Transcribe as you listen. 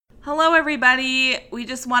Hello, everybody. We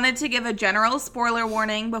just wanted to give a general spoiler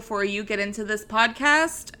warning before you get into this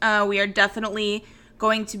podcast. We are definitely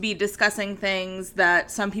going to be discussing things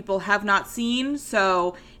that some people have not seen.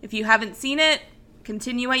 So if you haven't seen it,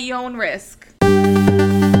 continue at your own risk.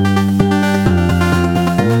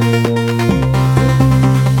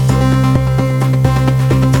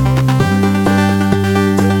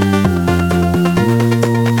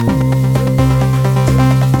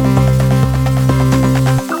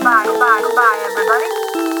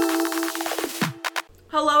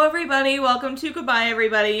 Welcome to Goodbye,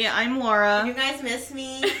 Everybody. I'm Laura. If you guys miss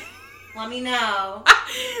me, let me know.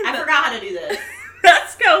 I forgot how to do this.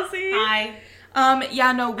 That's Kelsey. Hi. I'm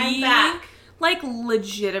back.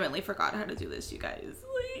 Legitimately forgot how to do this, you guys.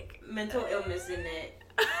 Mental illness in it.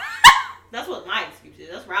 That's what my excuse is.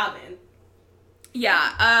 That's Robin.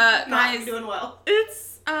 Yeah, guys. Not doing well.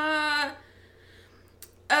 It's, not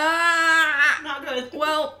good.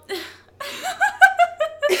 Well.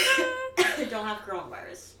 I don't have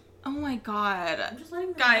coronavirus. Oh my god. I'm just letting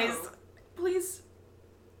them guys, know. Please.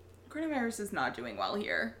 Coronavirus is not doing well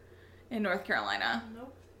here in North Carolina.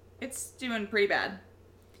 Nope. It's doing pretty bad.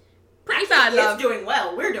 It's doing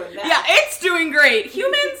well. We're doing bad. Yeah, it's doing great.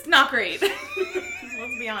 Humans, not great.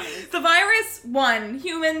 Let's be honest. The virus, 1.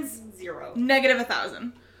 Humans, 0. Negative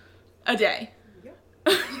 1,000 a day. Yep.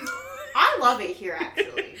 I love it here,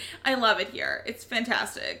 actually. I love it here. It's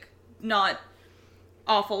fantastic. Not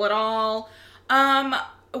awful at all.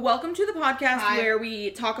 Welcome to the podcast where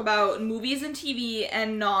we talk about movies and TV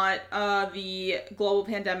and not the global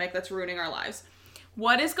pandemic that's ruining our lives.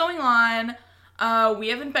 What is going on? We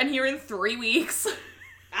haven't been here in 3 weeks.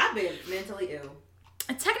 I've been mentally ill.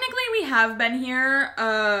 Technically, we have been here.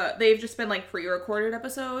 They've just been pre-recorded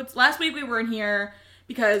episodes. Last week we weren't here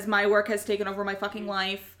because my work has taken over my fucking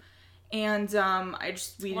life. And we didn't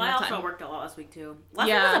have time. I also worked a lot last week too. Last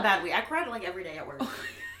week was a bad week. I cried every day at work.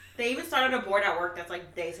 They even started a board at work that's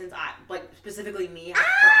day since I specifically me has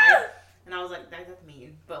cried, and I was like, that's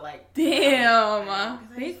mean, but damn,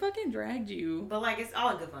 they fucking dragged you. But it's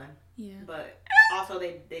all in good fun. Yeah. But also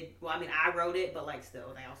I wrote it, but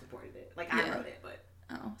still they all supported it. I wrote it, but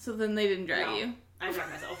so then they didn't drag you. I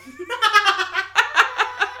dragged myself.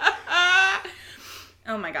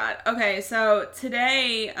 Oh my god. Okay, so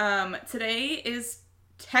today is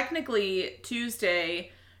technically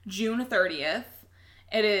Tuesday, June 30th.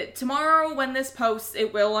 Tomorrow when this posts,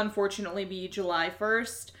 it will unfortunately be July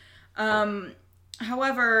 1st.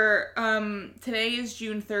 However, today is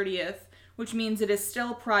June 30th, which means it is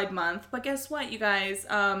still Pride Month. But guess what, you guys?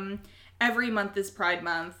 Every month is Pride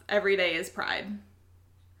Month. Every day is Pride.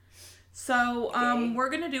 So, we're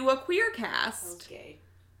gonna do a queer cast. Okay.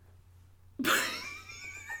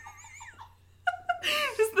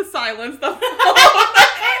 Just the silence, the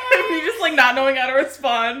me just not knowing how to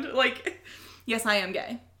respond. Yes, I am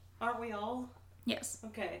gay. Aren't we all? Yes.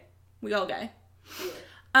 Okay. We all gay.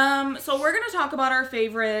 Yeah. So we're gonna talk about our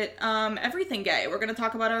favorite everything gay. We're gonna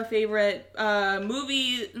talk about our favorite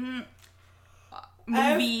movie. I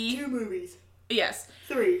have 2 movies. Yes.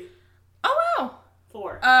 3. Oh wow.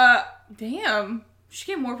 4. Damn. She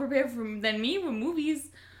came more prepared than me with movies.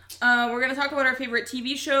 We're gonna talk about our favorite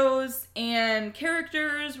TV shows and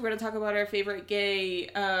characters. We're gonna talk about our favorite gay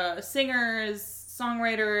singers,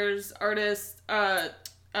 songwriters, artists,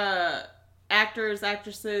 actors,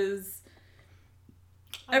 actresses,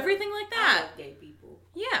 everything like that. I love gay people.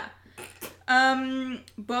 Yeah.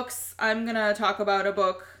 Books. I'm gonna talk about a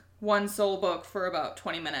book, one sole book, for about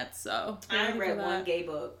 20 minutes. So I read one gay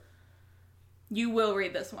book. You will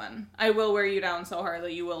read this one. I will wear you down so hard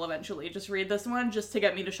that you will eventually just read this one just to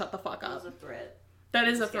get me to shut the fuck up. That was a threat. That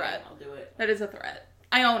is a threat. I'll do it. That is a threat.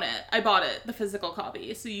 I own it. I bought it, the physical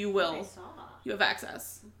copy, so you will. I saw. You have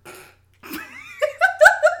access.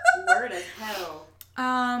 Word as hell.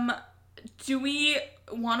 Do we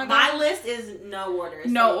want to go? My list is no order.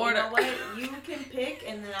 No so order. You know what? You can pick,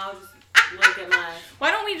 and then I'll just look at my...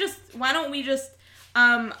 Why don't we just,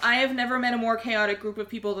 I have never met a more chaotic group of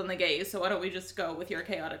people than the gays, so why don't we just go with your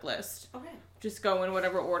chaotic list? Okay. Just go in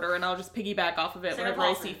whatever order, and I'll just piggyback off of it Sarah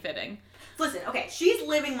whenever Paulson. I see fitting. Listen, okay, she's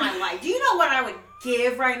living my life. Do you know what I would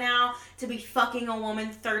give right now to be fucking a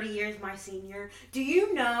woman 30 years my senior? Do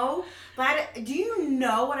you know what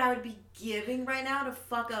I would be giving right now to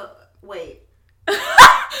fuck a... Wait.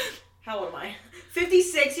 How old am I?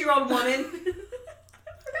 56-year-old woman. I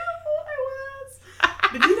forgot how old I was.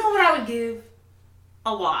 But do you know what I would give?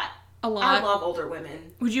 A lot. A lot? I love older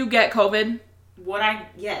women. Would you get COVID?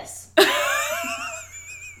 Yes.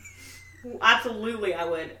 Absolutely I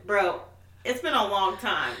would. Bro, it's been a long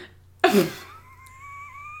time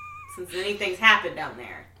since anything's happened down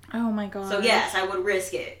there. Oh my god. So yes, I would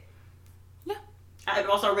risk it. I'd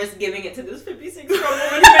also risk giving it to this 56-year-old woman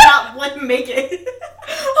who may not like make it.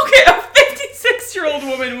 Okay, a 56-year-old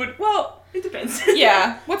woman would. Well, it depends.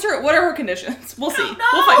 Yeah. What are her conditions? We'll see. No,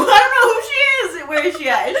 We'll find. I don't know who she is. Where is she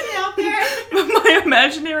at? Is she out there? My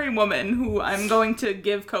imaginary woman, who I'm going to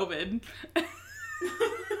give COVID.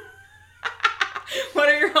 What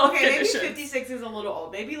are your health conditions? Maybe 56 is a little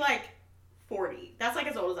old. Maybe like 40. That's like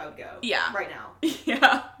as old as I would go. Yeah. Right now.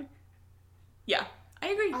 Yeah. Yeah. I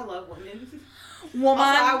agree. I love women. Woman.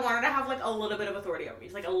 Also, I want her to have like a little bit of authority over me.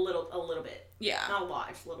 Just like a little bit. Yeah. Not a lot,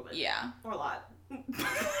 just a little bit. Yeah. Or a lot. Anyway,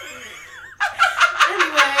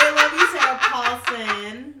 love you, Sarah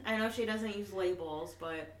Paulson. I know she doesn't use labels,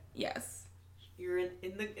 but yes, you're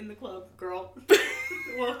in the club, girl.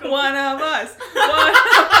 Welcome. One of us. One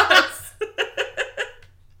of us.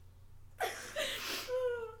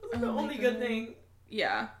 That's the only good thing.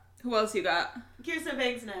 Yeah. Who else you got? Kirsten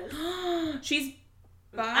Banksness. She's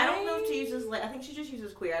bi? I don't know if she uses. I think she just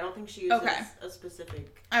uses queer. I don't think she uses a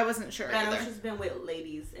specific. I wasn't sure. But I know she's been with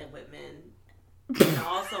ladies and with men. And I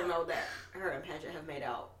also know that her and Paget have made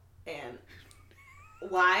out. And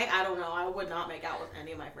why? I don't know. I would not make out with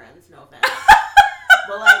any of my friends. No offense.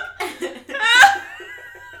 But like,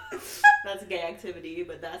 that's gay activity.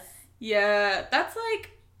 But that's that's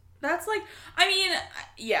like. I mean,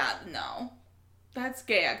 yeah, no, that's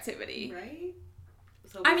gay activity, right?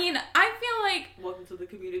 So I mean, I feel like welcome to the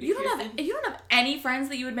community. You don't have any friends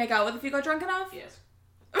that you would make out with if you got drunk enough. Yes.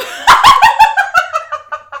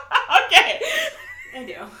 Okay. I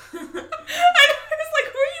do. I was like,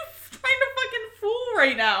 who are you trying to fucking fool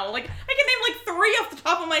right now? Like, I can name like 3 off the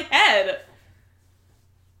top of my head.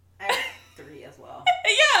 I have 3 as well.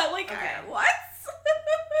 Yeah, like, okay. What?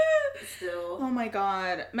 Still. Oh my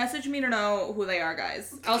god. Message me to know who they are,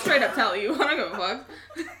 guys. I'll straight up tell you. I don't give a fuck.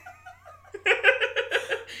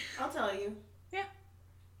 I'll tell you. Yeah.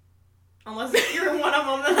 Unless if you're one of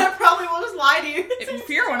them, then I probably will just lie to you. If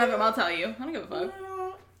you're one of them, I'll tell you. I don't give a fuck.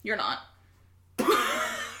 You're not.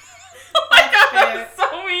 Oh my god, that's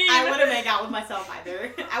so mean. I wouldn't make out with myself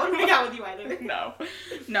either. I wouldn't make out with you either.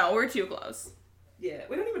 No, we're too close. Yeah,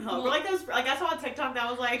 we don't even hug. We're like those. Like I saw a TikTok that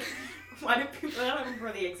was like, why do people? I don't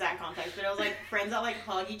remember the exact context, but it was like friends that like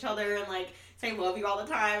hug each other and like say love you all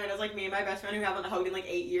the time, and it was like me and my best friend who haven't hugged in like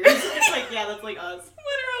 8 years. It's like yeah, that's like us.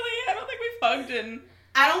 Literally, I don't think we've hugged in.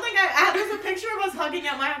 I don't think there's a picture of us hugging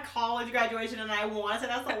at my college graduation, and I want to say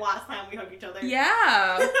that's the last time we hugged each other.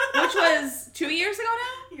 Yeah, which was 2 years ago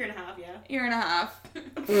now. Year and a half, yeah. Year and a half.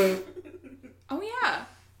 Oh yeah.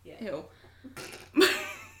 Yeah. Ew.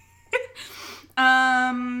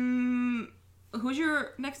 Who's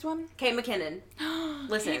your next one? Kate McKinnon.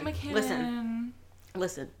 Listen. Kate McKinnon.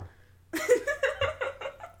 Listen.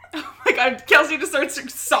 Oh my god, Kelsey just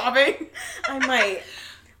starts sobbing. I might.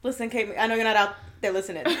 Listen, Kate, I know you're not out there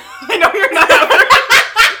listening. I know you're not out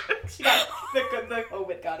there. She got the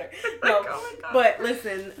COVID got her. No, but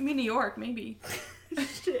listen. I mean, New York, maybe.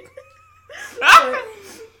 Shit.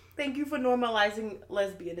 Thank you for normalizing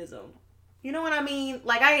lesbianism. You know what I mean?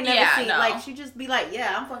 Like, I ain't never seen, like, she just be like,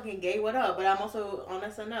 yeah, I'm fucking gay, what up? But I'm also on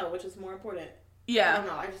SNL, which is more important. Yeah. I don't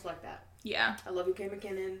know, I just like that. Yeah. I love you, Kate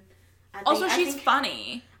McKinnon. She's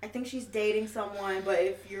funny. I think she's dating someone, but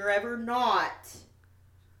if you're ever not,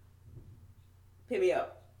 hit me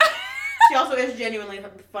up. She also is genuinely the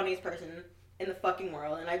funniest person in the fucking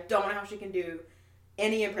world, and I don't know how she can do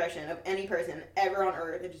any impression of any person ever on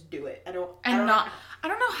earth and just do it. I don't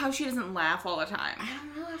know how she doesn't laugh all the time. I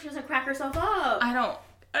don't know how she doesn't crack herself up. I don't.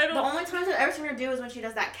 The only times I've ever seen her do is when she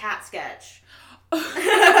does that cat sketch. Which is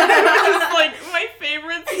like my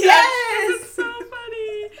favorite sketch. Yes! It's so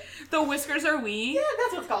funny. The Whiskers Are We? Yeah,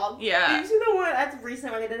 that's what it's called. Yeah. Did you see the one that's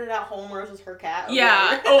recent where they did it at home where it was just her cat?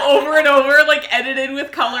 Yeah. Over and over, like edited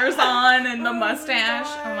with colors on and the mustache.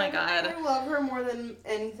 Oh my god. I love her more than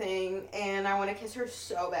anything, and I want to kiss her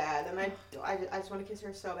so bad. And I just want to kiss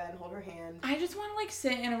her so bad and hold her hand. I just want to like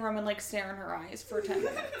sit in a room and like stare in her eyes for 10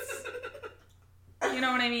 minutes. You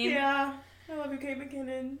know what I mean? Yeah. I love you, Kate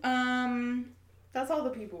McKinnon. That's all the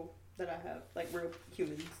people that I have, like real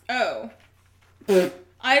humans. Oh.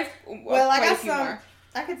 I got some. More.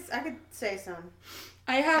 I could say some.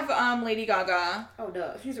 I have Lady Gaga. Oh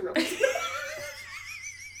duh, she's a real person.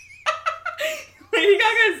 Lady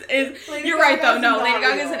Gaga is you're right though. No, Lady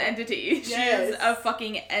Gaga is an entity. Yes. She is a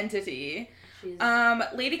fucking entity.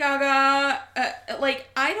 Lady Gaga, like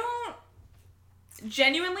I don't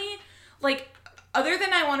genuinely like. Other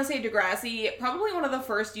than I want to say Degrassi, probably one of the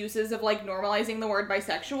first uses of, like, normalizing the word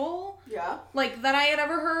bisexual. Yeah. Like, that I had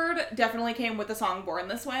ever heard definitely came with the song Born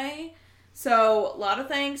This Way. So, a lot of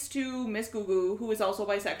thanks to Miss Gugu, who is also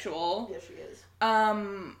bisexual. Yes, she is.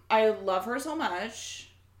 I love her so much.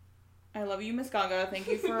 I love you, Miss Gaga. Thank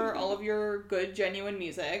you for all of your good, genuine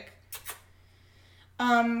music.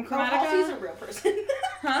 Chromatica... Halsey's a real person.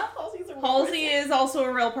 Huh? Halsey is also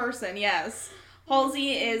a real person, yes.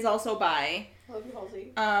 Halsey is also bi. Love you,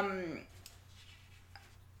 Halsey.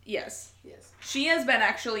 Yes. Yes. She has been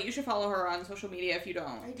actually... You should follow her on social media if you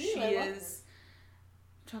don't. I do. She I love is...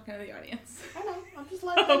 I'm talking to the audience. I know. I'm just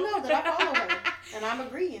letting them know that I follow her. And I'm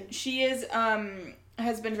agreeing. She is,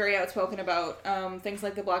 has been very outspoken about things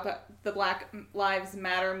like the Black Lives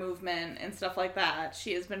Matter movement and stuff like that.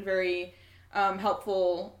 She has been very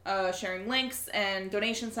helpful sharing links and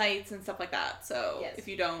donation sites and stuff like that. So yes. If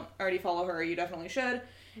you don't already follow her, you definitely should.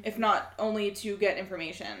 Mm-hmm. If not, only to get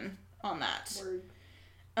information on that. Word.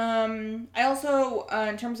 I also,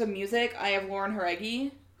 in terms of music, I have Lauren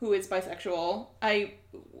Jareggi, who is bisexual.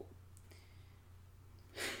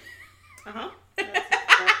 Uh-huh.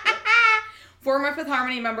 Former Fifth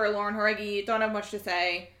Harmony member Lauren Jareggi, don't have much to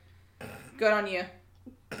say. Good on you.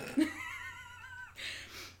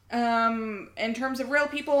 In terms of real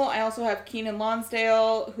people, I also have Keenan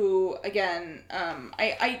Lonsdale, who, again,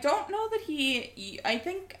 I don't know that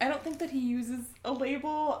I don't think that he uses a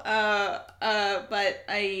label, but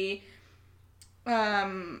I,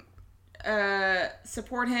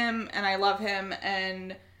 support him, and I love him,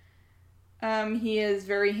 and, he is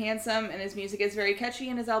very handsome, and his music is very catchy,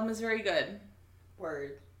 and his album is very good.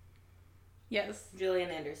 Word. Yes.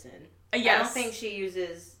 Gillian Anderson. Yes. I don't think she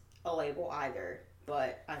uses a label either.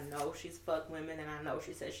 But I know she's fucked women, and I know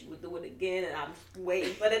she said she would do it again, and I'm just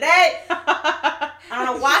waiting for the day. I don't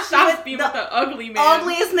know why she would be with the ugly man.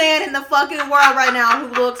 Ugliest man in the fucking world right now,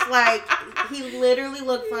 who looks like, he literally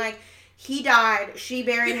looks like he died. She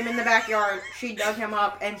buried him in the backyard. She dug him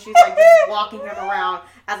up, and she's like just walking him around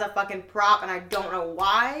as a fucking prop, and I don't know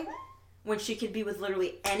why. When she could be with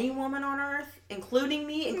literally any woman on earth, including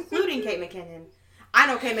me, including Kate McKinnon. I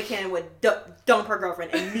know Kate McKinnon would dump her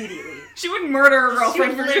girlfriend immediately. She would murder her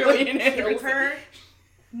girlfriend for Gillian Anderson. Kill her,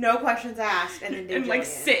 no questions asked, and then do and Gillian. Like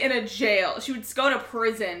sit in a jail. She would go to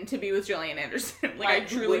prison to be with Gillian Anderson. Like I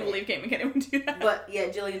truly believe Kate McKinnon would do that. But yeah,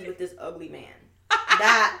 Gillian's with this ugly man.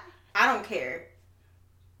 That I don't care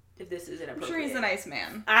if this is inappropriate. I'm sure he's a nice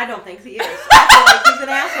man. I don't think he is. I feel like he's an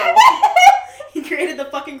asshole. He created the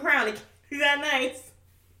fucking crown. He's that nice.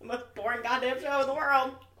 The most boring goddamn show in the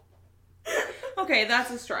world. Okay,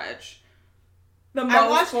 that's a stretch. I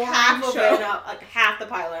watched half of it, like half the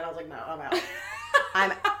pilot, and I was like, no, I'm out.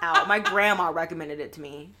 I'm out. My grandma recommended it to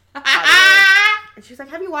me. And she's like,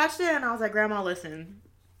 have you watched it? And I was like, Grandma, listen.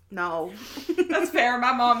 No. That's fair.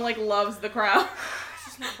 My mom, like, loves The Crown. It's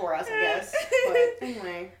just not for us, I guess. But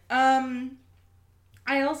anyway.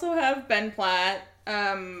 I also have Ben Platt.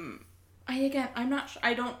 I'm not sure.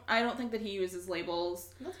 I don't think that he uses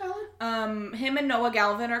labels. That's valid. Him and Noah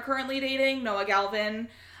Galvin are currently dating. Noah Galvin.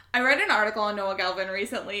 I read an article on Noah Galvin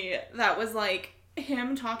recently that was like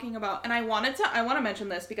him talking about, and I want to mention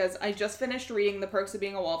this because I just finished reading The Perks of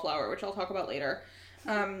Being a Wallflower, which I'll talk about later.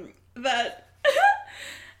 That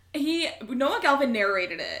Noah Galvin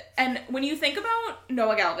narrated it. And when you think about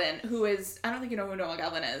Noah Galvin, who is, I don't think you know who Noah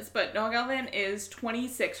Galvin is, but Noah Galvin is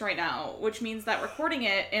 26 right now, which means that recording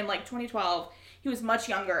it in like 2012, he was much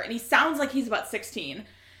younger, and he sounds like he's about 16.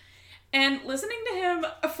 And listening to him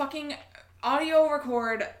fucking audio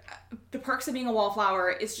record The Perks of Being a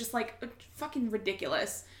Wallflower is just like fucking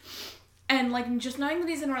ridiculous. And like just knowing that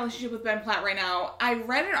he's in a relationship with Ben Platt right now, I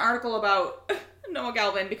read an article about Noah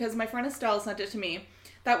Galvin because my friend Estelle sent it to me.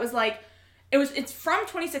 That was like, it's from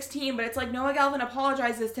 2016, but it's like Noah Galvin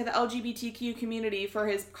apologizes to the LGBTQ community for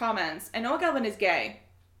his comments. And Noah Galvin is gay.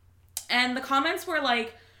 And the comments were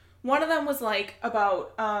like, one of them was like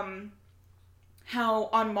about how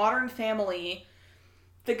on Modern Family,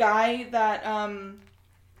 the guy that,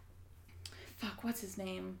 what's his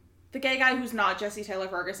name? The gay guy who's not Jesse Taylor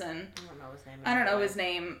Ferguson. I don't know his name. I don't know his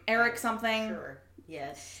name. Eric something. Sure.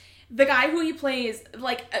 Yes. The guy who he plays,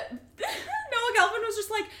 like, Noah Galvin was just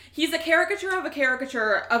like, he's a caricature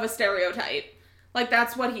of a stereotype. Like,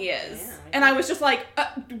 that's what he is. Yeah, and I was just like,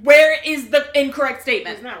 where is the incorrect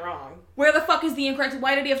statement? He's not wrong. Where the fuck is the incorrect,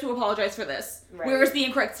 why did he have to apologize for this? Right. Where is the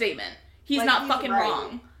incorrect statement? He's not fucking right.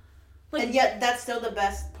 Wrong. Like, and yet, that's still the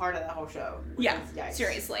best part of the whole show. Yeah,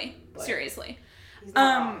 seriously. He's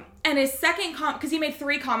not wrong. And his second because he made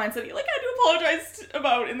 3 comments that he, like, had to apologize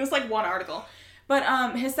about in this, like, one article.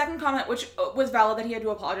 But his second comment, which was valid that he had to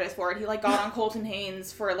apologize for it, he like got on Colton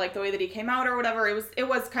Haynes for like the way that he came out or whatever. It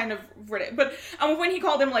was kind of ridiculous. But when he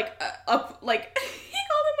called him like he called him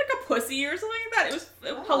like a pussy or something like that,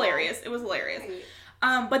 it was hilarious. It was hilarious.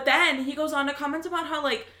 Right. But then he goes on to comment about how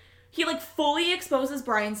like he like fully exposes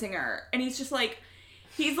Bryan Singer, and he's just like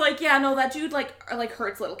He's like, yeah, no, that dude, like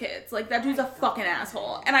hurts little kids. Like, that dude's a fucking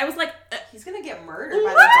asshole. And I was like... he's gonna get murdered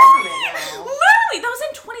by the government now. Literally! That was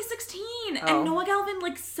in 2016. Oh. And Noah Galvin,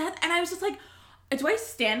 like, said... And I was just like, do I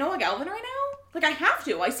stand Noah Galvin right now? Like, I have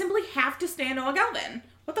to. I simply have to stand Noah Galvin.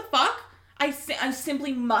 What the fuck? I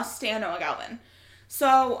simply must stand Noah Galvin.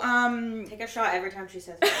 So, take a shot every time she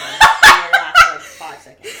says that. In the last, like, 5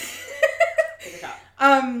 seconds. Take a shot.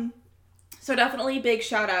 So definitely big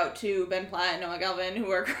shout out to Ben Platt and Noah Galvin, who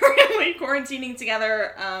are currently quarantining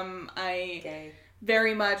together.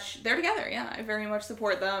 Very much, they're together, yeah. I very much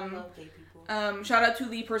support them. Love gay people. Shout out to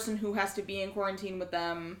the person who has to be in quarantine with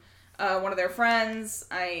them, one of their friends.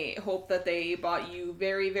 I hope that they bought you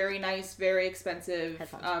very, very nice, very expensive,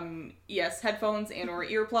 headphones. Headphones and or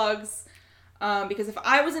earplugs. Because if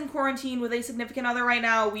I was in quarantine with a significant other right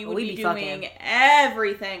now, we would be doing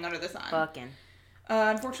everything under the sun. Fucking.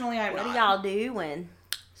 Unfortunately, I'm not. What do y'all doing?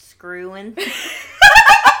 Screwing.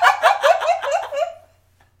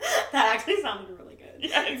 That actually sounded really good.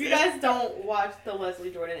 Yeah, if you guys don't watch the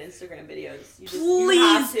Leslie Jordan Instagram videos,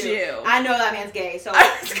 please do. I know that man's gay, so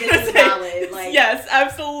this is valid. Like, yes,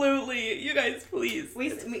 absolutely. You guys, please.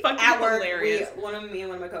 At work, me and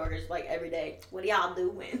one of my coworkers, like, every day, what are y'all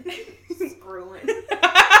doing? Screwing.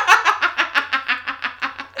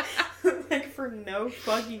 Like, for no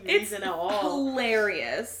fucking reason at all.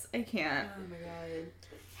 Hilarious. I can't. Oh my god.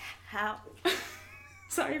 How?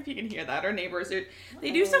 Sorry if you can hear that. Our neighbors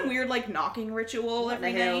they do some weird, like, knocking ritual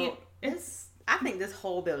every night. I think this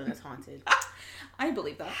whole building is haunted. I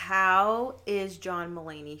believe that. How is John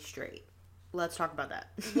Mulaney straight? Let's talk about that.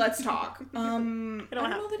 Let's talk. I don't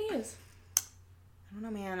know that he is. I don't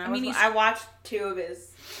know, man. I watched 2 of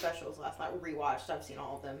his specials last night. Rewatched. I've seen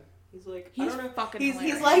all of them. He's like, I don't know. Fucking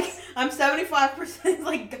he's like, I'm 75%,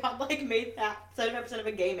 like, God, like, made that 75% of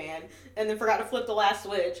a gay man, and then forgot to flip the last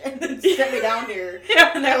switch, and then sent me down here.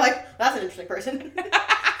 Yeah. And they're like, that's an interesting person. Like,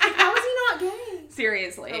 how is he not gay?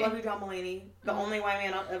 Seriously. I love you, John Mulaney. The only white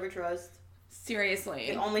man I'll ever trust.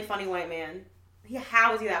 Seriously. The only funny white man. Yeah,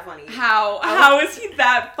 how is he that funny? How is he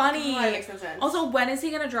that funny? Oh, that makes no sense. Also, when is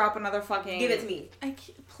he gonna drop another fucking... Give it to me.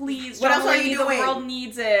 Please. What else are you doing? The world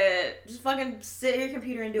needs it. Just fucking sit at your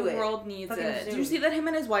computer and do it. The world needs fucking it. Zoom. Did you see that him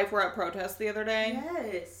and his wife were at protests the other day?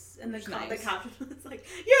 Yes. And the nice. caption was like,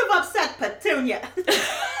 you've upset Petunia.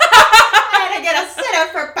 I had to get a sitter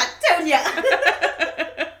for Petunia.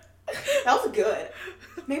 That was good.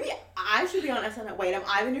 Maybe I should be on SNL. Wait, am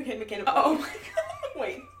I the new Kate McKinnon? Oh my god.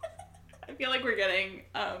 Wait. I feel like we're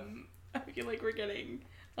getting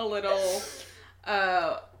a little,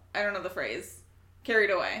 I don't know the phrase.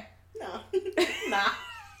 Carried away. No.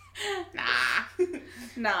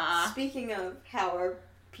 Nah. Speaking of how are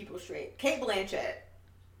people straight, Cate Blanchett.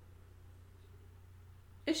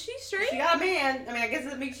 Is she straight? She got a man. I mean, I guess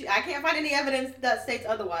it makes I can't find any evidence that states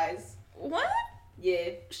otherwise. What?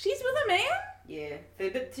 Yeah. She's with a man? Yeah.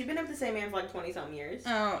 She's been with the same man for like 20-something years.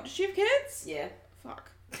 Oh, does she have kids? Yeah. Fuck.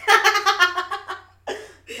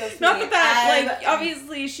 Not that, like,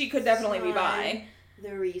 obviously she could definitely be bi.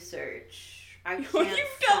 The research. You've done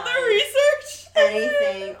the research?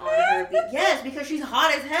 Anything on her. Yes, because she's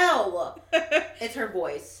hot as hell. It's her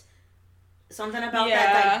voice. Something about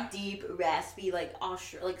that, like, deep, raspy, like,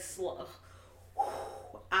 slow.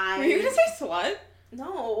 Were you gonna say slut?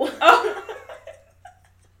 No. Oh.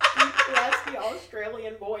 Deep, raspy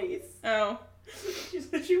Australian voice. Oh.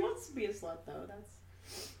 She wants to be a slut, though. That's...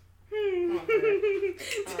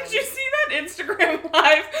 Did you see that Instagram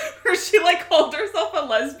live where she, like, called herself a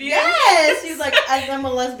lesbian? Yes! She was like, I'm a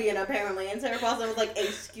lesbian, apparently. And Sarah Paulson was like,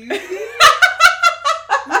 excuse me? You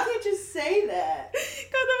can't just say that.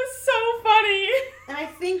 God, that was so funny. And I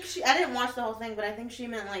think I didn't watch the whole thing, but I think she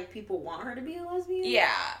meant, like, people want her to be a lesbian.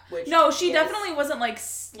 Yeah. Which no, she definitely wasn't, like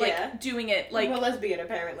doing it, like... I'm a lesbian,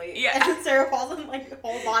 apparently. Yeah. And then Sarah Paulson, like,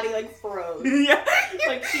 whole body, like, froze. Yeah.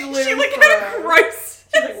 Like, she literally like, had a crisis.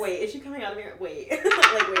 She's like, wait, is she coming out of here? Wait. Wait,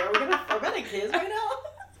 are we about to kiss right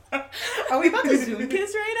now? Are we about to Zoom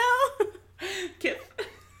kiss right now? Kiss.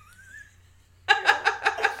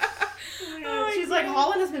 Oh, she's like,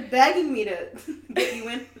 Holland has been begging me to get you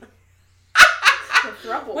in the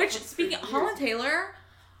throuple. Which, speaking of Holland Taylor,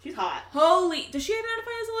 she's hot. Holy, does she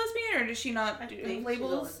identify as a lesbian or does she not do labels? She's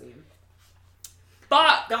a lesbian.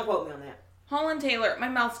 But don't quote me on that. Holland Taylor, my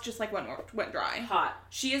mouth just like went dry. Hot.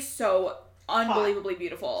 She is so unbelievably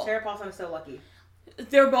beautiful. Sarah Paulson is so lucky.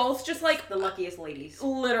 They're both just like the luckiest ladies.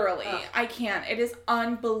 Literally. I can't. It is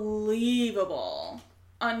unbelievable.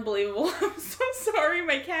 Unbelievable. I'm so sorry.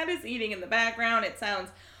 My cat is eating in the background. It sounds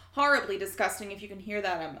horribly disgusting. If you can hear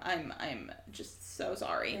that, I'm just so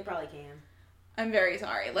sorry. You probably can. I'm very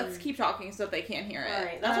sorry. Let's keep talking so that they can't hear it. All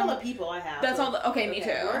right. That's all the people I have. That's all the... Okay, me too.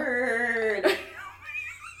 Word.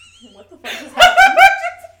 What the fuck is happening? What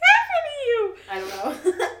just happened to you? I don't know.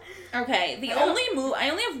 Okay, I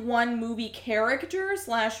only have one movie character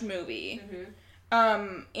 / movie.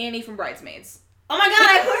 Annie from Bridesmaids. Oh my god,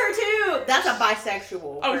 I put her too! That's a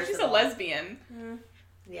bisexual. Oh, she's a lesbian.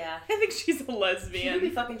 Yeah. I think she's a lesbian. She could be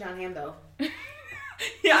fucking John Hamm though.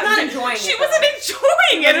 Yeah, I'm not enjoying it. She wasn't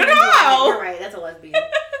enjoying it at all. You're right, that's a lesbian.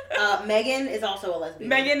 Megan is also a lesbian.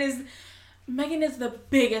 Megan is the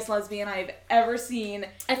biggest lesbian I've ever seen.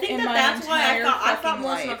 I think that's why I thought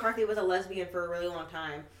Melissa McCarthy was a lesbian for a really long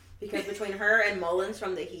time. Because between her and Mullins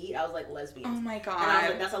from The Heat, I was like, lesbians. Oh my god. And I was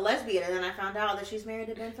like, that's a lesbian. And then I found out that she's married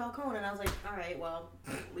to Ben Falcone. And I was like, alright, well,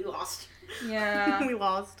 we lost. Yeah. We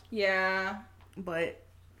lost. Yeah. But,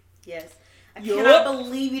 yes. I cannot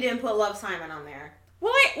believe you didn't put Love, Simon on there.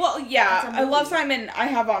 Yeah. I Love, Simon I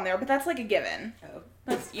have on there, but that's like a given. Oh.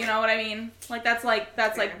 That's, you know what I mean? Like, that's like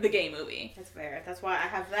the gay movie. That's fair. That's why I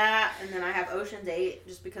have that. And then I have Ocean's 8,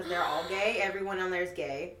 just because they're all gay. Everyone on there is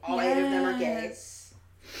gay. All 8 of them are gay.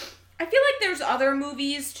 I feel like there's other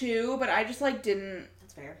movies too, but I just like didn't.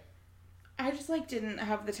 That's fair. I just like didn't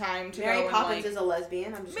have the time to Mary go Poppins and, like, is a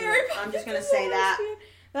lesbian. I'm just gonna is say a that. lesbian.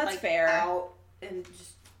 That's like, fair. Out and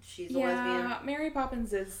just she's a lesbian. Yeah, Mary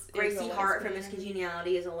Poppins is. Gracie is Hart from Miss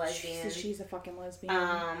Congeniality is a lesbian. She's a fucking lesbian.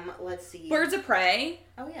 Let's see. Birds of Prey.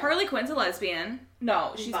 Oh yeah. Harley Quinn's a lesbian.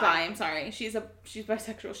 No, she's bi. I'm sorry. She's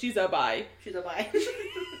bisexual. She's a bi. She's a bi.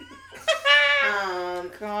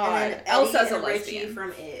 God. And then Elsa's a and lesbian. Richie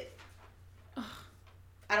from It.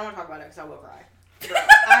 I don't want to talk about it because I will cry.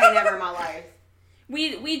 I ain't never in my life.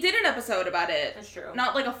 We did an episode about it. That's true.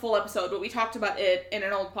 Not like a full episode, but we talked about it in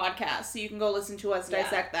an old podcast, so you can go listen to us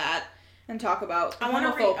dissect that and talk about the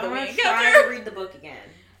homophobe that we I want to try to read the book again.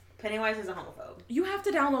 Pennywise is a homophobe. You have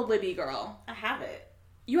to download Libby, girl. I have it.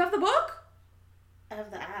 You have the book? I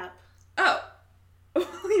have the app. Oh.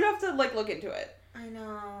 You have to, like, look into it. I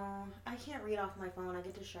know. I can't read off my phone. I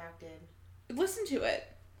get distracted. Listen to it.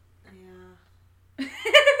 Yeah. That's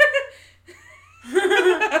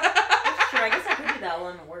true. I guess I could do that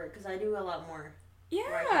one at work because I do a lot more.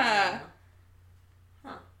 Yeah.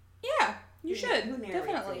 Huh. Yeah. You should. Who narrates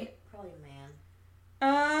definitely. It? Probably a man.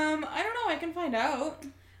 I don't know. I can find out.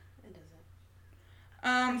 It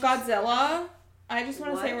doesn't. Godzilla. I just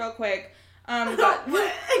want to say real quick.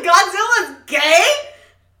 Godzilla's gay?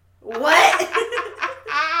 What?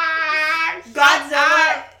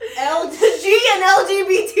 Godzilla. G and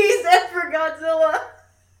LGBT stand for Godzilla.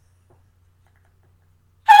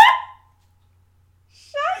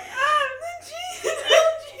 Shut up. The G and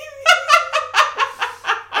LGBT.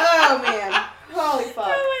 Oh man. Holy fuck. Oh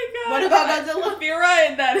my god. What about Godzilla? Vera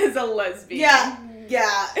and that is a lesbian.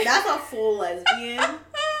 Yeah. That's a full lesbian.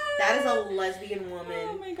 That is a lesbian woman.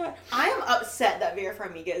 Oh my god. I am upset that Vera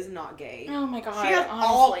Farmiga is not gay. Oh my god. She has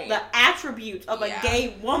all the attributes of a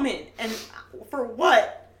gay woman. And for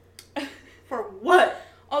what? For what?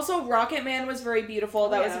 Also, Rocket Man was very beautiful.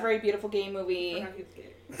 That was a very beautiful gay movie. I didn't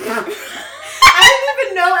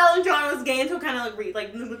even know Ellen John was gay until kind of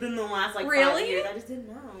like within the last 5 years. I just didn't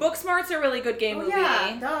know. Booksmart's a really good gay movie.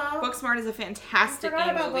 Yeah, duh. Booksmart is a fantastic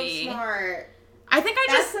gay movie. Booksmart. I think I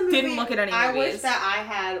just didn't look at any movies. I wish that I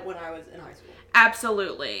had when I was in high school.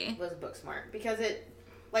 Absolutely. Was Booksmart. Because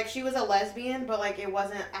she was a lesbian, but it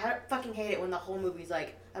wasn't, I fucking hate it when the whole movie's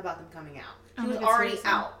about them coming out. She was already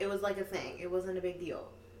out. It was a thing. It wasn't a big deal.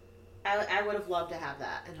 I would have loved to have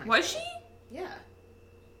that in high school. Was she? Yeah.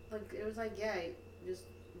 It was just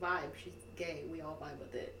vibe. She's gay. We all vibe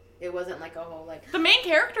with it. It wasn't a whole The main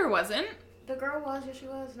character wasn't. The girl was, she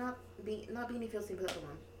was. Not Beanie Feldstein, but the other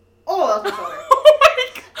one. Oh, that was my shoulder. Oh my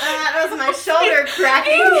god. That was my shoulder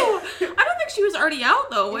cracking. Ew. I don't think she was already out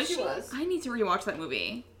though, was she? She was. I need to rewatch that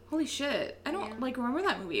movie. Holy shit. I don't remember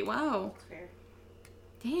that movie. Wow. That's fair.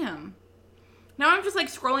 Damn. Now I'm just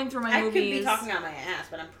scrolling through my movies. I could be talking out my ass,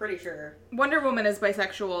 but I'm pretty sure. Wonder Woman is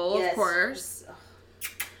bisexual, of course.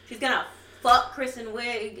 She's gonna fuck Kristen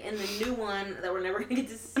Wiig in the new one that we're never gonna get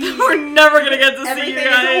to see. We're never gonna get to see you guys.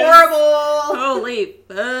 Everything is horrible. Holy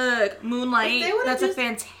fuck. Moonlight. That's a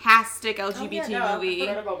fantastic LGBT movie. I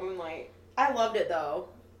forgot about Moonlight. I loved it though.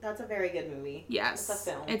 That's a very good movie. Yes. It's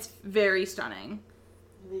a film. It's very stunning.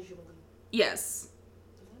 Visually. Yes.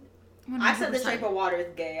 100%. I said The Shape of Water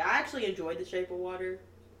is gay. I actually enjoyed The Shape of Water.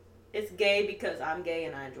 It's gay because I'm gay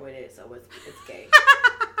and I enjoyed it, so it's gay.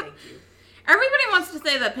 Thank you. Everybody wants to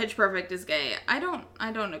say that Pitch Perfect is gay. I don't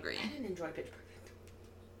agree. I didn't enjoy Pitch Perfect.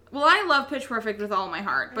 Well, I love Pitch Perfect with all my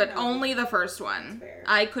heart, but only the first one. Fair.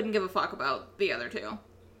 I couldn't give a fuck about the other two.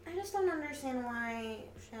 I just don't understand why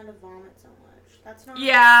she had to vomit so much. That's not...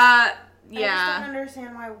 Yeah. I just don't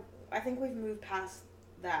understand why... I think we've moved past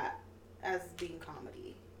that as being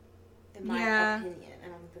comedy. In my opinion. I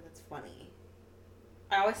don't think that's funny.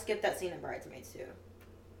 I always skip that scene in Bridesmaids, too.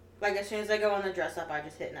 Like, as soon as I go on the dress up, I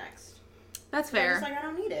just hit next. That's fair. I'm just like, I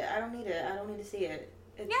don't need it. I don't need to see it.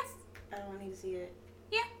 Yes. I don't need to see it.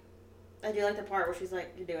 Yeah. I do like the part where she's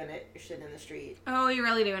like, you're doing it. You're shitting in the street. Oh, you're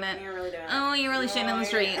really doing it. You're really doing it. Oh, you're really shitting in the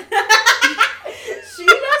street. She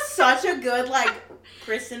does such a good, like,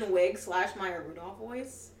 Kristen Wiig / Maya Rudolph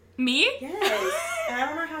voice. Me? Yes. And I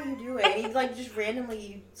don't know how you do it. And you, like, just randomly,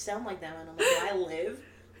 you sound like them. And I'm like, do I live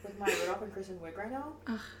with Maya Rudolph and Kristen Wiig right now?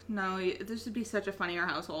 Ugh, no, this would be such a funnier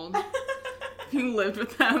household. You lived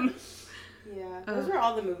with them. Yeah. Those are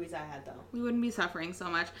all the movies I had, though. We wouldn't be suffering so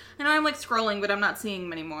much. I know I'm, like, scrolling, but I'm not seeing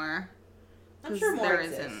them anymore. I'm sure more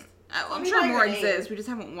exist. I'm sure more exist. We just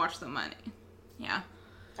haven't watched them any. Yeah.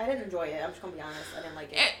 I didn't enjoy it. I'm just gonna be honest. I didn't like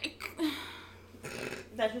it.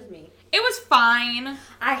 That's just me. It was fine.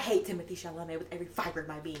 I hate Timothée Chalamet with every fiber of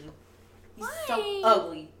my being. He's Why? so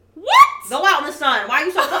ugly. What? Go out in the sun. Why are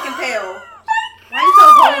you so fucking pale? Why are you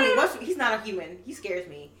so bony? He's not a human. He scares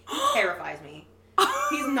me. He terrifies me.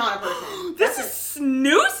 He's not a person. This is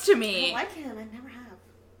news to I me. don't like him. I never have.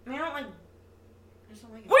 I mean, I just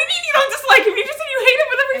don't like him. What do you mean you don't dislike him? You just said you hate him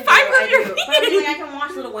with every fiber of your being. But I mean, like, I can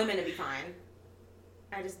watch Little Women and be fine.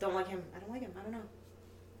 I just don't like him. I don't like him. I don't know.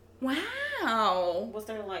 Wow. What's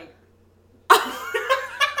there to like?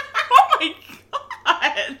 Oh my god.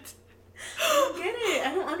 I don't get it.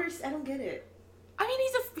 I don't get it. I mean,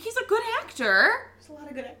 he's a good actor. There's a lot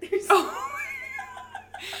of good actors. Oh.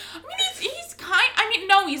 I mean, he's kind. I mean,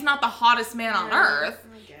 no, he's not the hottest man on earth,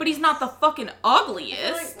 but he's not the fucking ugliest. I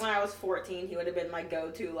feel like when I was 14, he would have been my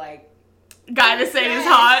go-to like guy to say is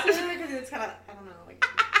hot. Because it's kind of, I don't know, like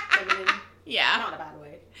feminine. Yeah. Not in a bad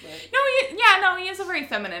way. But... No, he has a very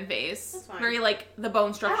feminine face. That's fine. Very like the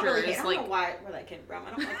bone structure is I like. don't know where that came from. I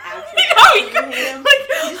don't like actually hate him. Like,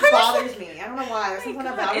 He just bothers me. I don't know why. There's something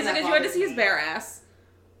about him. Is it because you had to see his bare ass?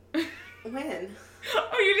 When?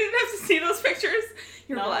 Oh, you didn't have to see those pictures?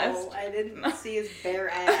 You're blessed. No, I didn't see his bare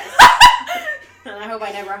ass. And I hope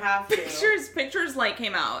I never have to. Pictures like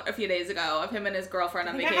came out a few days ago of him and his girlfriend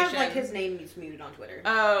on vacation. I have like his name muted on Twitter.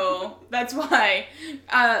 Oh, that's why.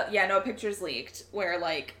 Yeah, no, pictures leaked where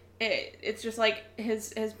like it's just like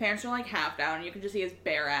his pants are like half down and you can just see his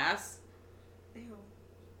bare ass. Ew.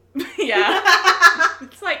 Yeah.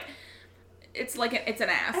 it's an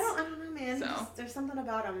ass. I don't know, man. So. There's something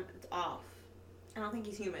about him. It's off. I don't think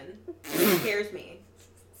he's human. It scares me.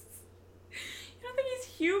 You don't think he's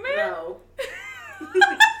human? No.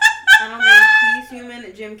 I don't think he's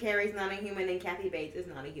human. Jim Carrey's not a human, and Kathy Bates is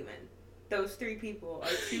not a human. Those three people are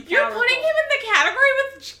too You're powerful. putting him in the category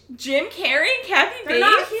with Jim Carrey and Kathy Bates? They're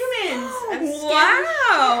not humans.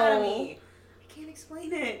 Wow. I can't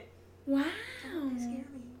explain it. Wow. They scare me.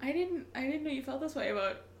 I didn't know you felt this way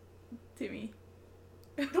about Timmy.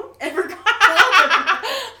 Don't ever call him.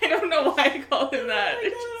 I don't know why I called him that. I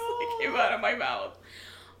It just like, came out of my mouth.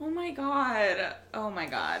 Oh my god. Oh my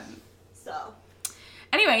god. So.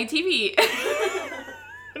 Anyway, TV.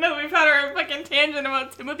 No, we've had our fucking tangent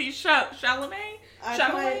about Timothée Chalamet.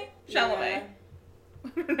 Chalamet. Yeah. I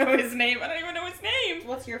don't know his name. I don't even know his name.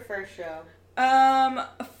 What's your first show?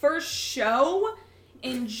 First show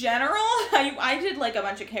in general, I did like a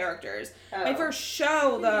bunch of characters. Oh. My first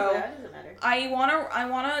show though, That doesn't matter. I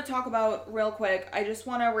wanna talk about real quick. I just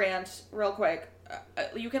wanna rant real quick.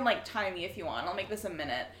 You can like time me if you want. I'll make this a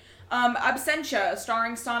minute. Absentia,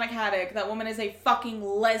 starring Sonic Haddock. That woman is a fucking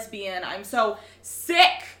lesbian. I'm so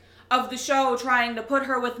sick of the show trying to put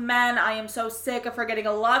her with men. I am so sick of her getting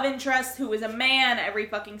a love interest who is a man every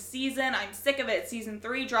fucking season. I'm sick of it. Season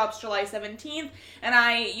 3 drops July 17th.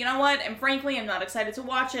 And you know what? And frankly, I'm not excited to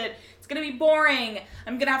watch it. It's gonna be boring.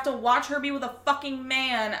 I'm gonna have to watch her be with a fucking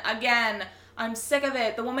man again. I'm sick of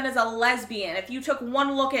it. The woman is a lesbian. If you took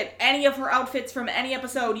one look at any of her outfits from any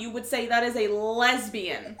episode, you would say that is a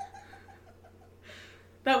lesbian.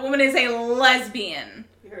 That woman is a lesbian.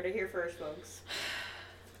 You heard it here first, folks.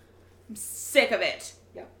 I'm sick of it.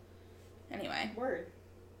 Yep. Anyway. Word.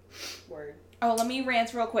 Oh, let me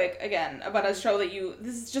rant real quick again about a show that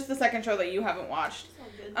this is just the second show that you haven't watched.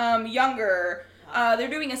 Younger. They're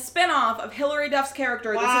doing a spin-off of Hilary Duff's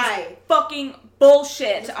character. Why? This is fucking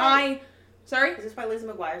bullshit. Sorry? Is this why Lizzie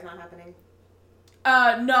McGuire's not happening?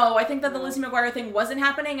 No, I think that the Lizzie McGuire thing wasn't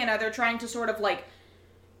happening, and now they're trying to sort of, like,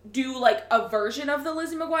 do, like, a version of the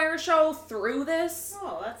Lizzie McGuire show through this.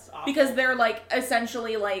 Oh, that's awful. Because they're, like,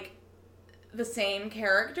 essentially, like, the same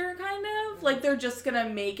character, kind of. Mm-hmm. Like, they're just gonna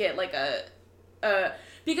make it, like,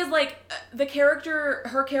 because, like,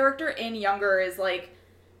 her character in Younger is, like,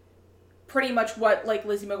 pretty much what, like,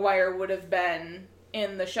 Lizzie McGuire would have been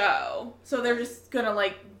in the show. So they're just gonna,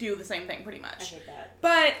 like, do the same thing pretty much. I hate that.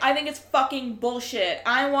 But I think it's fucking bullshit.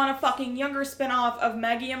 I want a fucking younger spinoff of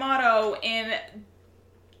Maggie Amato in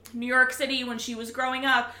New York City when she was growing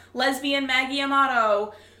up. Lesbian Maggie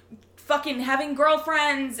Amato fucking having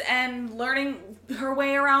girlfriends and learning her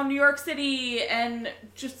way around New York City and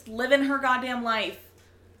just living her goddamn life.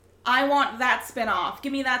 I want that spinoff.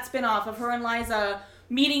 Give me that spinoff of her and Liza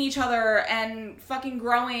meeting each other and fucking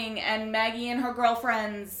growing and Maggie and her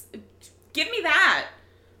girlfriends. Give me that.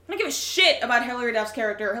 I don't give a shit about Hilary Duff's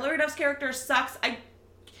character. Hilary Duff's character sucks. I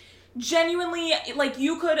genuinely, like,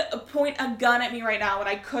 you could point a gun at me right now and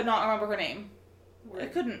I could not remember her name. Word. I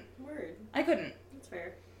couldn't. Word. I couldn't. That's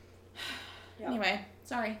fair. Yep. Anyway,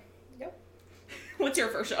 sorry. Yep. What's your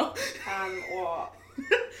first show? Well,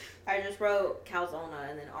 I just wrote Calzona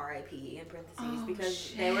and then R.I.P. in parentheses because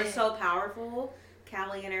shit. they were so powerful.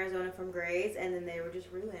 Callie and Arizona from Grey's, and then they were just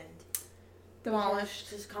ruined. Demolished.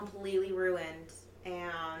 Just completely ruined.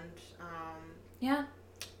 And, Yeah.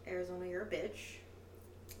 Arizona, you're a bitch.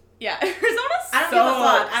 Yeah, Arizona's I don't give a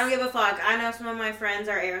fuck. I don't give a fuck. I know some of my friends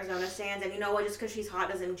are Arizona stands, and you know what? Just because she's hot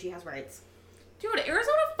doesn't mean she has rights. Dude,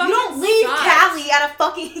 Arizona fucking You don't leave sucks. Callie at a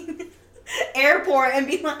fucking airport and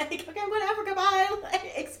be like, okay, I'm going to Africa, bye.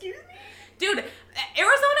 Like, excuse me? Dude,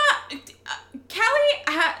 Arizona, Callie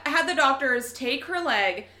had the doctors take her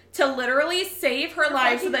leg to literally save her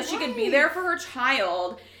life so that she could be there for her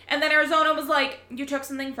child. And then Arizona was like, you took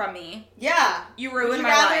something from me. Yeah. You ruined my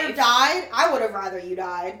life. Would you rather life. have died? I would have rather you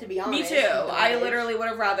died, to be honest. Me too. I literally would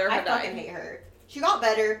have rather her died. I fucking hate her. She got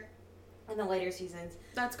better in the later seasons.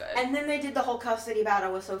 That's good. And then they did the whole custody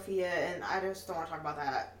battle with Sophia, and I just don't want to talk about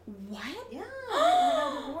that. What? Yeah. They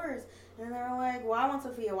got divorced. And then they were like, well, I want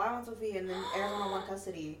Sophia, why I want Sophia? And then Arizona won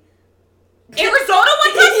custody. Arizona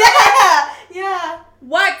won custody? Yeah! Yeah.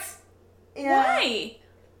 What? Yeah. Why?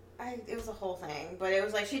 It was a whole thing, but it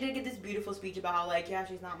was like, she did get this beautiful speech about how, like, yeah,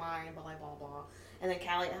 she's not mine, but like, blah, blah. And then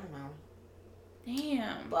Callie, I don't know.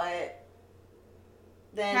 Damn. But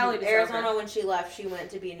then Callie Arizona, her. when she left, she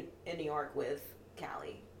went to be in New York with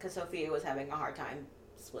Callie, because Sophia was having a hard time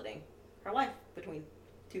splitting her life between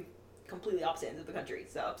two completely opposite ends of the country,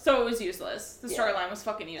 so. So it was useless. The Yeah. storyline was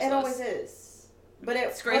fucking useless. It always is. But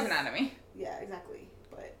It's Grey's Anatomy. Yeah, exactly.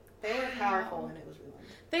 But they were powerful and it was ruined.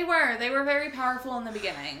 They were very powerful in the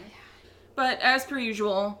beginning. But as per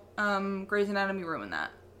usual, Grey's Anatomy ruined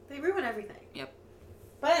that. They ruin everything. Yep.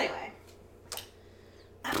 But anyway.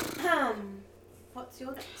 What's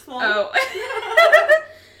your next one? Oh.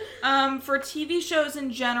 For TV shows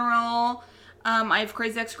in general, I have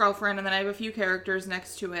Crazy Ex-Girlfriend, and then I have a few characters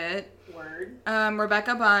next to it. Word.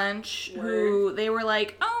 Rebecca Bunch, Word. who they were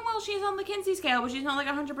like, oh, well, she's on the Kinsey scale, but she's not like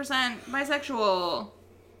 100% bisexual.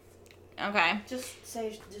 Okay. Just say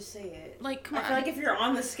it. Like, come on. I feel like if you're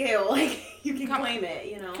on the scale, like, you can claim it,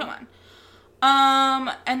 you know? Come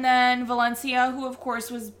on. And then Valencia, who of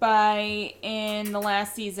course was bi in the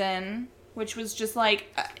last season, which was just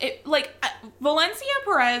like, Valencia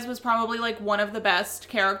Perez was probably like one of the best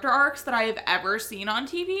character arcs that I have ever seen on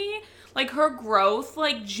TV. Like, her growth,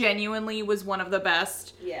 like, genuinely was one of the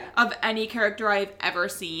best of any character I've ever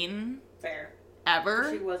seen. Fair.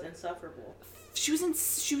 Ever. She was insufferable. She was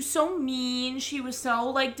so mean. She was so,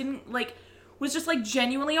 like, was just, like,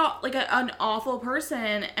 genuinely, like, an awful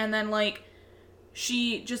person. And then, like,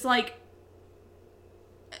 she just, like,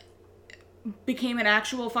 became an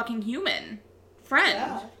actual fucking human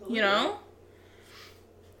friend, you know?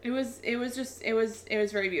 It was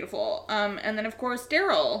very beautiful. And then, of course,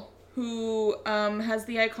 Daryl, who, has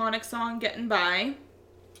the iconic song Getting By.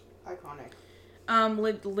 Iconic.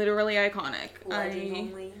 Literally iconic. Legends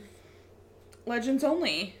only. Legends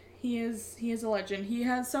only. He is a legend. He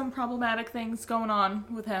has some problematic things going on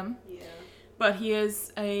with him. Yeah. But he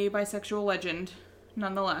is a bisexual legend,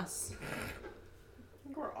 nonetheless. I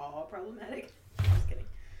think we're all problematic. Just kidding.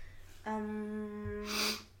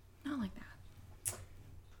 Not like that.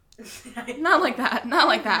 Not like that. Not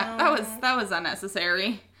like that. No. That was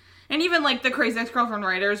unnecessary. And even, like, the Crazy Ex-Girlfriend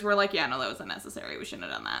writers were like, yeah, no, that was unnecessary. We shouldn't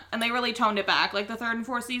have done that. And they really toned it back, like, the third and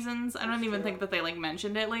fourth seasons. I don't even think that they, like,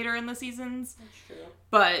 mentioned it later in the seasons. That's true.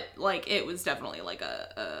 But, like, it was definitely, like,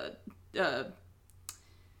 a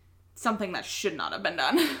something that should not have been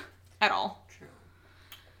done at all. True.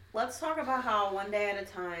 Let's talk about how One Day at a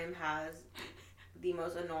Time has the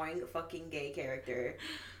most annoying fucking gay character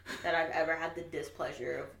that I've ever had the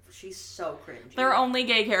displeasure of. She's so cringy. Their only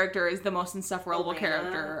gay character is the most insufferable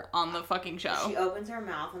character on the fucking show. She opens her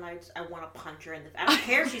mouth and I want to punch her in the... I don't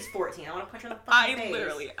care if she's 14. I want to punch her in the fucking face.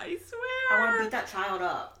 I swear. I want to beat that child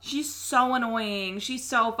up. She's so annoying. She's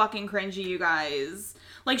so fucking cringy, you guys.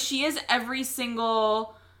 Like, she is every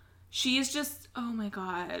single... She's just... Oh my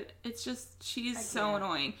god. It's just... She's so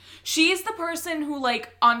annoying. She's the person who,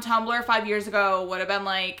 like, on Tumblr 5 years ago would have been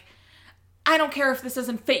like... I don't care if this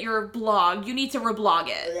doesn't fit your blog. You need to reblog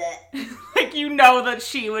it. Like, you know that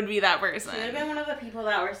she would be that person. She would have been one of the people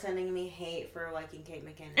that were sending me hate for liking Kate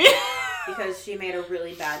McKinnon. Because she made a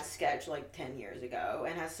really bad sketch, like, 10 years ago.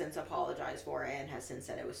 And has since apologized for it and has since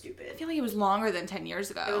said it was stupid. I feel like it was longer than 10 years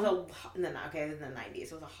ago. It was in the 90s.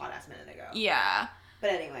 It was a hot-ass minute ago. Yeah. But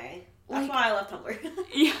anyway, that's why I left Tumblr.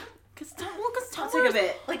 Yeah. Because I'm sick of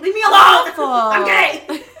it. Like, leave me alone! I'm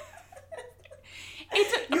gay!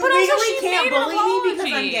 You legally can't bully me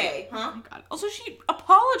because I'm gay, huh? Oh my god. Also, she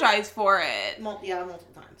apologized for it. Multiple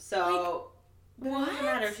times. So, like, what? It doesn't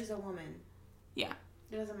matter if she's a woman. Yeah.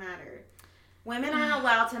 It doesn't matter. Women aren't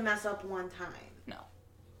allowed to mess up one time. No.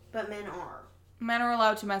 But men are. Men are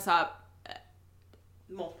allowed to mess up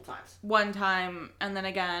multiple times. One time, and then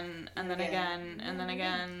again, and then again, and then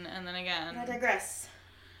again, and then again. I digress.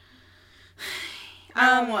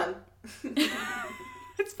 911.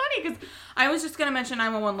 It's funny because I was just going to mention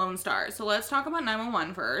 911 Lone Star. So let's talk about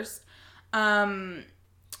 911 first. Hen.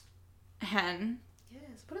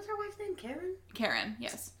 Yes. What is her wife's name? Karen? Karen,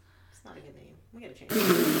 yes. It's not a good name. We gotta change it.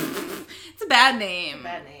 It's a bad name. It's a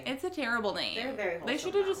bad name. It's a terrible name. They're very wholesome. They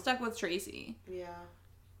should have just stuck with Tracy. Yeah.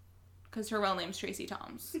 Because her real name's Tracy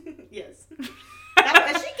Toms. Yes. Is she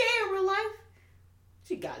gay in real life?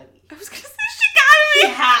 She gotta be. I was gonna say she gotta be. She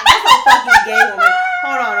hot. That's a fucking gay woman.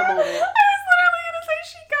 Hold on a moment. I was literally gonna say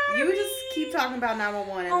she gotta be. You just keep talking about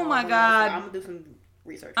 911. And oh my god. I'm gonna do some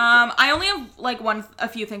research. I only have like a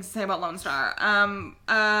few things to say about Lone Star.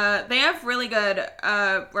 They have really good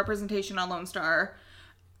representation on Lone Star.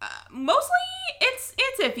 Mostly, it's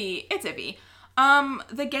iffy. It's iffy.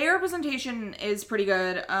 The gay representation is pretty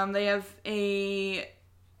good. They have the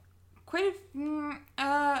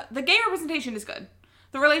gay representation is good.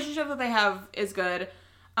 The relationship that they have is good.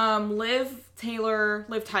 Liv Tyler,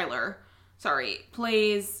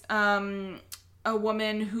 plays a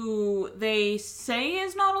woman who they say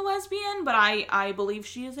is not a lesbian, but I believe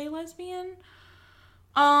she is a lesbian.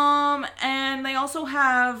 And they also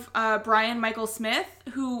have Brian Michael Smith,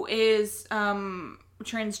 who is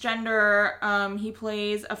transgender. He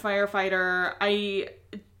plays a firefighter. I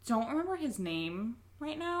don't remember his name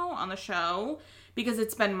right now on the show because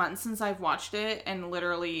it's been months since I've watched it, and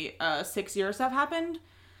literally 6 years have happened.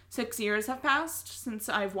 6 years have passed since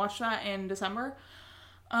I've watched that in December.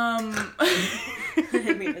 I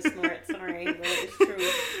mean to snort, sorry, but it's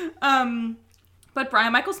true. But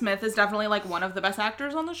Brian Michael Smith is definitely like one of the best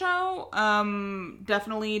actors on the show.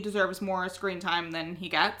 Definitely deserves more screen time than he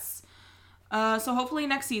gets. So hopefully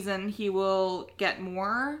next season he will get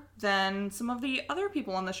more than some of the other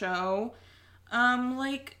people on the show.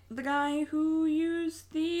 Like the guy who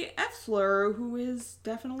used the F slur, who is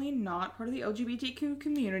definitely not part of the LGBTQ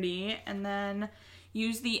community, and then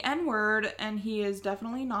used the N-word, and he is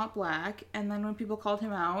definitely not black. And then when people called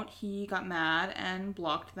him out, he got mad and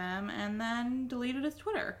blocked them, and then deleted his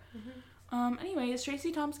Twitter. Mm-hmm. Anyway, is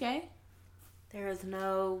Tracy Toms gay? There is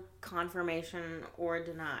no confirmation or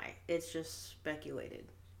deny. It's just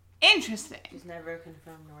speculated. Interesting. She's never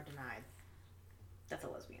confirmed nor denied. That's a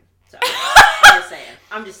lesbian. So,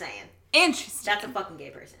 I'm just saying. Interesting. That's a fucking gay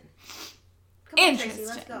person. Come on, Tracy,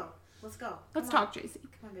 let's go. Let's talk, Tracy.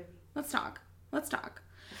 Come on, baby. Let's talk. But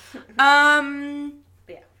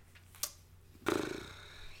yeah.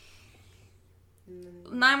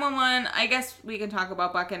 911, I guess we can talk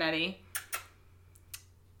about Buck and Eddie.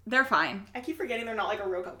 They're fine. I keep forgetting they're not like a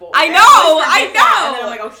real couple. I know! And then I'm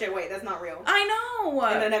like, oh shit, wait, that's not real. I know!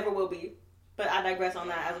 And it never will be. But I digress on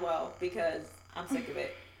that as well, because I'm sick of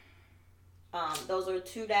it. Those are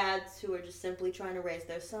two dads who are just simply trying to raise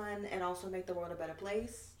their son and also make the world a better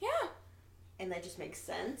place. Yeah. And that just makes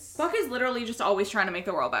sense. Buck is literally just always trying to make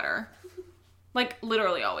the world better. Like,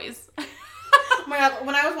 literally always. Oh my god,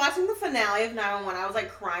 when I was watching the finale of 911, I was,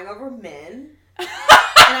 like, crying over men.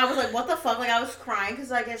 And I was like, what the fuck? Like, I was crying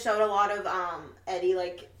because, like, it showed a lot of, Eddie,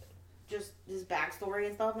 like, just his backstory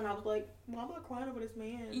and stuff. And I was like, why am I crying over this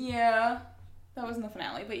man? Yeah. That wasn't the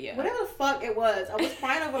finale, but yeah. Whatever the fuck it was. I was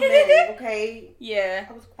crying over men, okay? Yeah.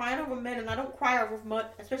 I was crying over men, and I don't cry over much,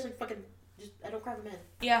 especially fucking, I don't cry over men.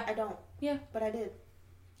 Yeah. I don't. Yeah. But I did.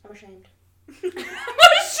 I'm ashamed. I'm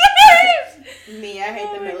ashamed! Me, I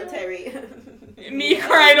hate the military. Me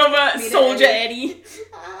crying over Soldier Eddie.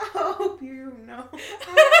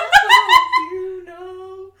 You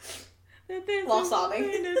know that there's while sobbing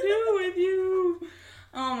to do with you.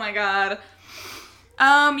 Oh my god.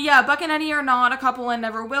 Yeah, Buck and Eddie are not a couple and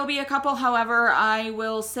never will be a couple. However, I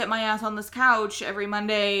will sit my ass on this couch every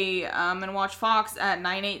Monday and watch Fox at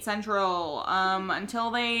 9/8 Central until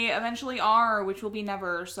they eventually are, which will be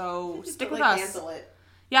never. So stick with us. Cancel it.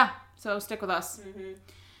 Yeah, so stick with us.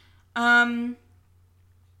 Mm-hmm.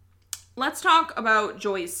 Let's talk about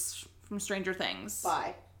Joyce from Stranger Things.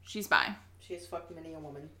 Bi. She's bi. She's fucked many a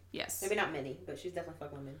woman. Yes. Maybe not many, but she's definitely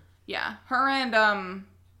fucked women. Yeah. Her and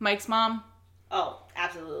Mike's mom. Oh,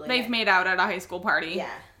 absolutely. They've made out at a high school party. Yeah.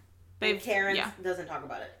 Karen doesn't talk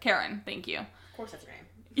about it. Karen, thank you. Of course that's her name.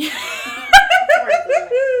 Yeah.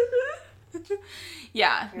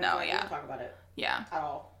 Yeah, Karen's no, like, yeah. Don't talk about it. Yeah. At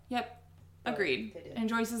all. Yep. But Agreed. they did. And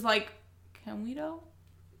Joyce is like, can we though?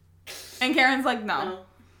 And Karen's like, no.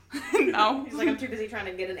 No. He's like, I'm too busy trying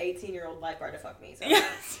to get an 18-year-old lifeguard to fuck me. So. Yeah,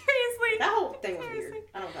 seriously. That whole thing was weird.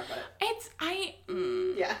 I don't want to talk about it.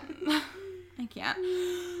 Yeah. I can't.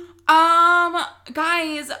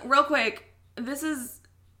 Guys, real quick, this is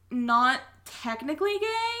not technically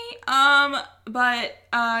gay, but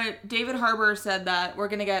David Harbour said that we're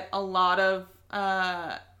gonna get a lot of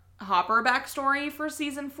Hopper backstory for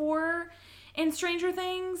season 4 in Stranger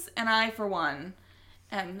Things, and I, for one,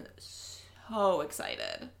 am so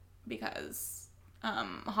excited because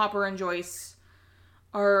Hopper and Joyce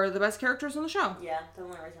are the best characters on the show. Yeah, the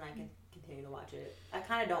only reason I can continue to watch it. I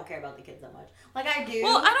kind of don't care about the kids that much. Like, I do.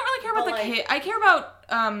 Well, I don't really care about the kid. I care about,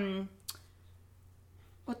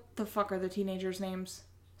 what the fuck are the teenagers' names?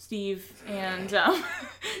 Steve and, Nancy.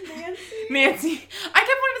 Nancy. I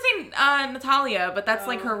kept wanting to say, Natalia, but that's,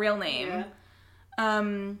 like, her real name. Yeah.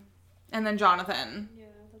 And then Jonathan. Yeah,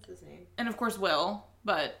 that's his name. And, of course, Will,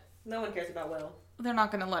 but... No one cares about Will. They're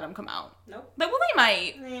not gonna let him come out. Nope. But, well, they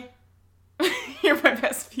might. Meh. You're my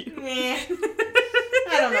best view. Meh.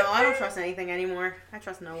 I don't know. I don't trust anything anymore. I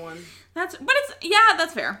trust no one. That's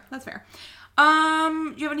fair. That's fair. Do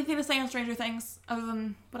you have anything to say on Stranger Things other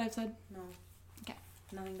than what I've said? No. Okay.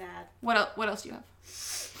 Nothing bad. What else do you have?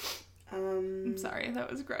 I'm I'm sorry, that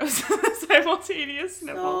was gross. Simultaneous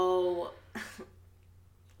sniffle. So,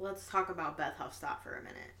 let's talk about Beth Huffstop for a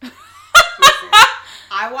minute. Listen,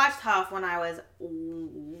 I watched Huff when I was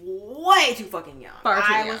way too fucking young.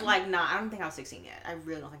 I was like, nah, I don't think I was 16 yet. I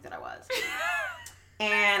really don't think that I was.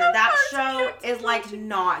 And that show is like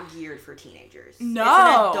not geared for teenagers. No. It's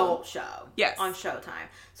an adult show. Yes. On Showtime.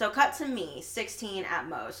 So cut to me, 16 at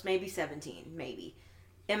most, maybe 17, maybe,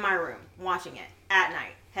 in my room, watching it at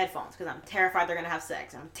night. Headphones, because I'm terrified they're going to have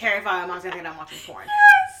sex. I'm terrified my mom's going to think I'm watching porn.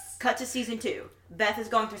 Yes. Cut to season 2. Beth is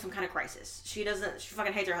going through some kind of crisis. She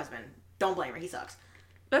fucking hates her husband. Don't blame her. He sucks.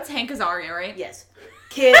 That's Hank Azaria, right? Yes.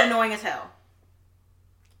 Kid annoying as hell.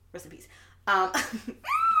 Rest in peace. The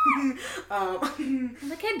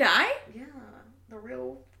kid die? Yeah. The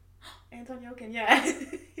real Anton Yelchin. Yeah.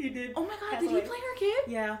 He did. Oh my god, did he play her kid?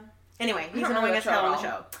 Yeah. Anyway, he's don't annoying remember as that hell show on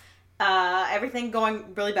the at show. Everything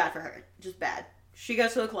going really bad for her. Just bad. She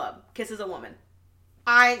goes to a club, kisses a woman.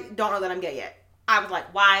 I don't know that I'm gay yet. I was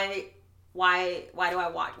like, why do I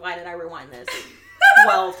watch? Why did I rewind this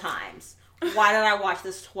 12 times? Why did I watch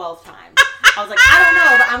this 12 times? I was like, I don't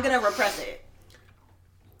know, but I'm going to repress it.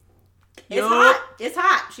 It's hot. It's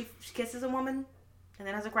hot. She kisses a woman and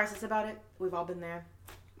then has a crisis about it. We've all been there.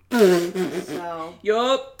 So.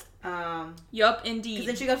 Yup. Yup, indeed. Because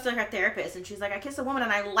then she goes to her therapist and she's like, I kissed a woman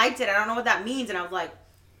and I liked it. I don't know what that means. And I was like,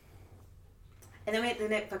 and then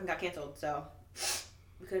it fucking got canceled. So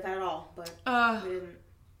we could have had it all, but we didn't.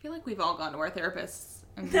 I feel like we've all gone to our therapists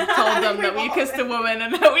and told them that we kissed a woman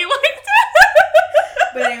and that we liked it.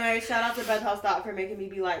 But anyway, shout out to Beth Huffstop for making me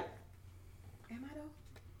be like, am I though?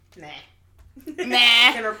 Nah.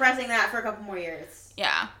 And repressing that for a couple more years.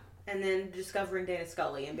 Yeah. And then discovering Dana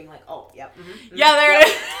Scully and being like, oh, yep. Yeah, there it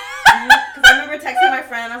is. Because I remember texting my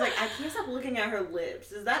friend and I was like, I can't stop looking at her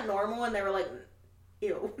lips. Is that normal? And they were like, ew.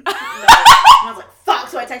 No. And I was like, fuck.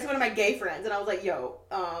 So I texted one of my gay friends and I was like, yo,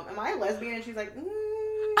 am I a lesbian? And she's like,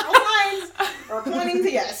 all signs are pointing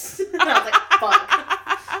to yes. And I was like, fuck.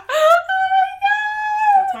 Oh my god.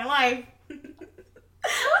 That's my life.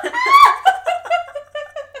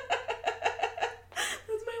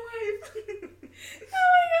 That's my life. Oh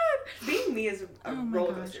my god. Being me is a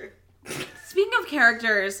roller coaster. Speaking of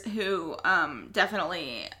characters who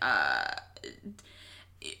definitely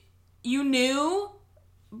you knew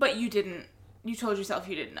but you didn't, you told yourself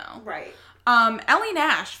you didn't know. Right. Ellie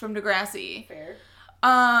Nash from Degrassi. Fair.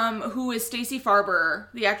 Who is Stacey Farber.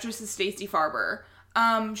 The actress is Stacey Farber.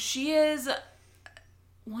 She is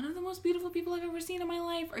one of the most beautiful people I've ever seen in my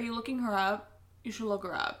life. Are you looking her up? You should look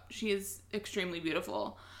her up. She is extremely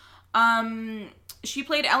beautiful. She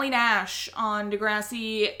played Ellie Nash on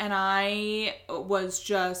Degrassi, and I was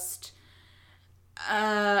just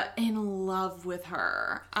in love with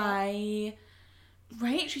her. Right?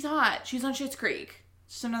 She's hot. She's on Schitt's Creek.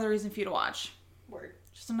 Just another reason for you to watch. Word.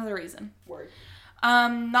 Just another reason. Word.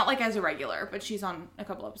 Not like as a regular, but she's on a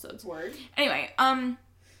couple episodes. Word. Anyway,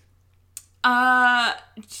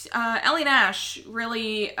 Ellie Nash,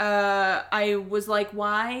 really, I was like,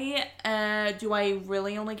 why, do I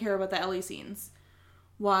really only care about the Ellie scenes?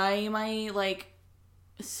 Why am I, like,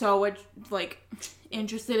 so, like,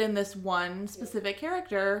 interested in this one specific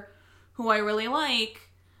character who I really like?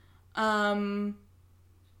 I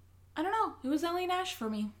don't know. It was Ellie Nash for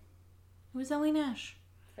me. It was Ellie Nash.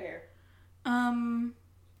 Fair. We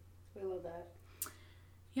love that.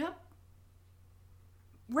 Yep.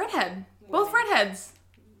 Redhead. Both redheads.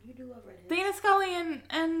 You do love redheads. Dana Scully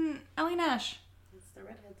and Ellie Nash. It's the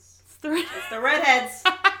redheads. It's the redheads.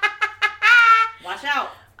 Watch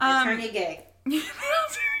out. They turn you gay.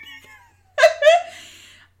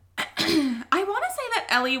 I want to say that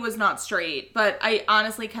Ellie was not straight, but I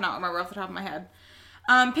honestly cannot remember off the top of my head.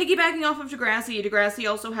 Piggybacking off of Degrassi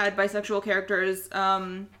also had bisexual characters,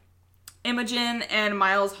 Imogen and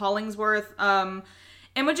Miles Hollingsworth.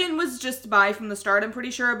 Imogen was just bi from the start, I'm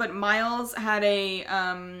pretty sure, but Miles had a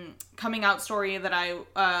coming out story that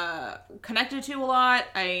I connected to a lot.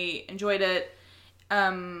 I enjoyed it.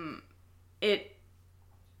 It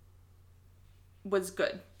was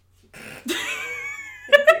good. Thank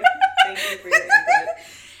you for your input.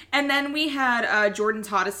 And then we had Jordan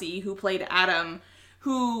Todesey, who played Adam,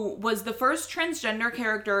 who was the first transgender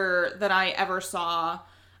character that I ever saw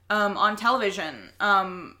on television.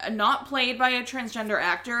 Not played by a transgender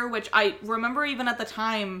actor, which I remember even at the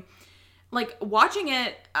time, like, watching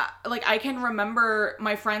it, like, I can remember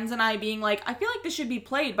my friends and I being like, I feel like this should be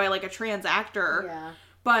played by, like, a trans actor. Yeah.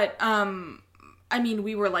 But, I mean,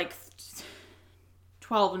 we were, like,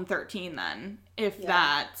 12 and 13 then, if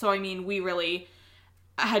that. So, I mean, we really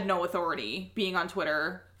had no authority being on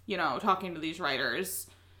Twitter, you know, talking to these writers,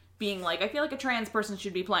 being like, I feel like a trans person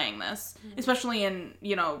should be playing this, especially in,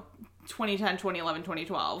 you know, 2010, 2011,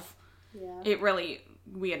 2012. Yeah. It really,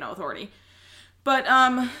 we had no authority. But,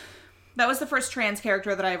 that was the first trans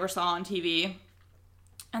character that I ever saw on TV.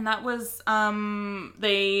 And that was,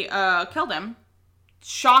 they, killed him.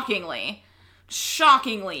 Shockingly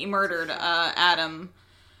murdered, Adam.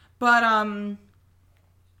 But,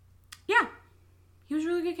 yeah. He was a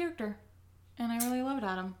really good character. And I really loved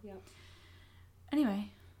Adam. Yeah. Anyway.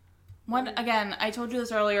 Again, I told you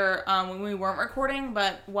this earlier when we weren't recording,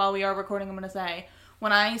 but while we are recording, I'm going to say,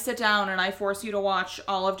 when I sit down and I force you to watch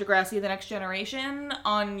all of Degrassi The Next Generation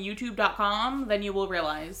on YouTube.com, then you will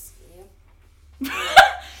realize. Yep.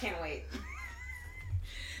 Can't wait.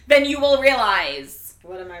 Then you will realize.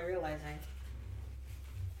 What am I realizing?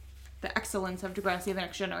 The excellence of Degrassi The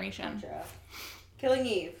Next Generation. Gotcha. Killing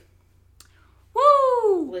Eve.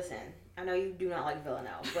 Woo! Listen, I know you do not like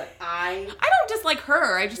Villanelle, but I don't dislike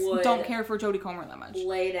her. I just don't care for Jodie Comer that much.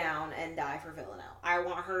 Lay down and die for Villanelle. I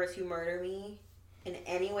want her to murder me in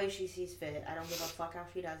any way she sees fit. I don't give a fuck how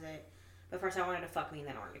she does it. But first I want her to fuck me and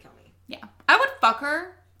then I want her to kill me. Yeah. I would fuck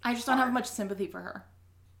her. I just don't have much sympathy for her.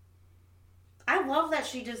 I love that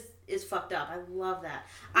she just is fucked up. I love that.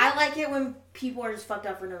 I like it when people are just fucked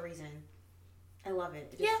up for no reason. I love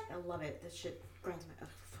it. I love it. That shit grinds my... I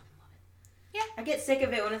fucking love it. Yeah. I get sick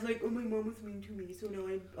of it when it's like, oh, my mom was mean to me, so no,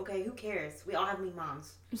 okay, who cares? We all have mean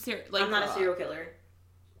moms. Like, I'm not a serial killer.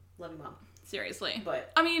 Love you, Mom. Seriously.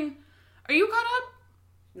 But... I mean, are you caught up?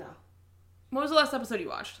 No. What was the last episode you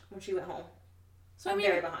watched? When she went home. So I'm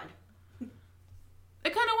very behind.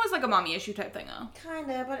 It kind of was like a mommy issue type thing, though.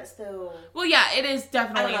 Kinda, but it's still... Well, yeah, it is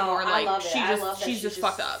definitely more like she's just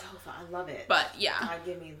fucked up. So I love it. But, yeah. God,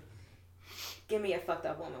 give me a fucked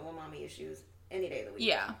up woman with mommy issues any day of the week.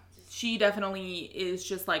 Yeah. She definitely is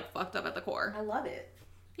just, like, fucked up at the core. I love it.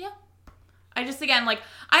 Yeah. I just, again, like,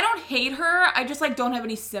 I don't hate her. I just, like, don't have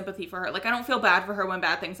any sympathy for her. Like, I don't feel bad for her when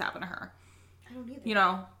bad things happen to her. I don't either. You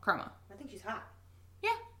know, karma. I think she's hot.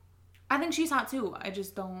 Yeah. I think she's hot, too. I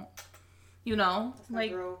just don't, you know? That's my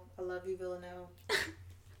girl. I love you, Villanelle. I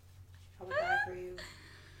will die for you.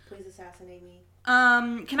 Please assassinate me.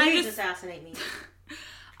 Please assassinate me.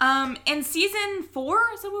 In season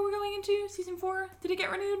 4, is that what we're going into? Season 4? Did it get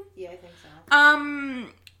renewed? Yeah, I think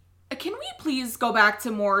so. Can we please go back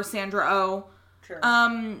to more Sandra Oh? Sure.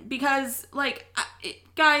 Because, like,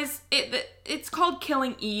 guys, it's called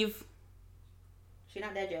Killing Eve. She's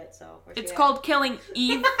not dead yet, so... It's called Killing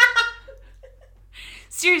Eve.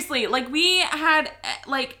 Seriously, like, we had,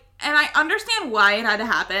 like, and I understand why it had to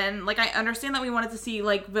happen. Like, I understand that we wanted to see,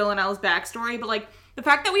 like, Villanelle's backstory, but, like, the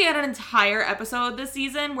fact that we had an entire episode this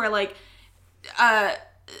season where, like,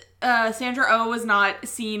 Sandra Oh was not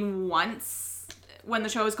seen once when the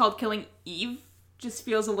show is called Killing Eve just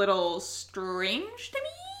feels a little strange to me.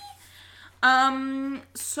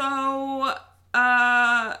 So,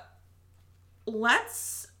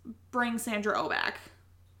 let's bring Sandra Oh back.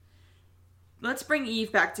 Let's bring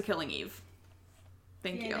Eve back to Killing Eve.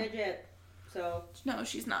 Thank you. Legit. So. No,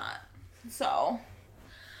 she's not. So.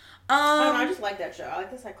 I just like that show. I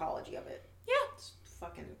like the psychology of it. Yeah. It's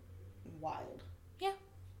fucking wild. Yeah.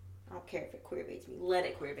 I don't care if it queerbaits me. Let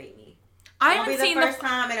it queerbait me. I haven't seen the first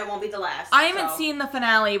time, and it won't be the last. I haven't seen the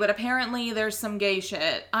finale, but apparently there's some gay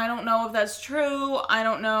shit. I don't know if that's true. I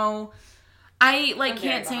don't know. I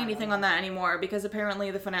can't say anything on that anymore because apparently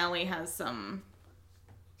the finale has something.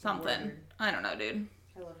 Weird. I don't know, dude.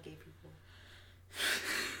 I love gay people.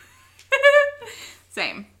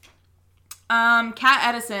 Same. Kat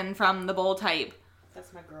Edison from The Bold Type.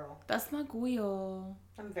 That's my girl. That's my girl.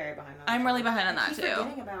 I'm very behind on that. I'm really behind on that, too. I'm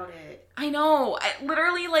forgetting about it. I know.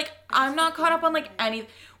 Literally, I'm not caught up on, any...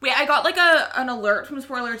 Wait, I got, an alert from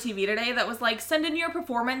Spoiler TV today that was, send in your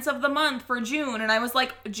performance of the month for June. And I was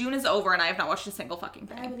like, June is over and I have not watched a single fucking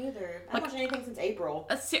thing. I haven't either. I haven't watched anything since April.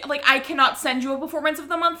 I cannot send you a performance of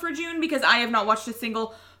the month for June because I have not watched a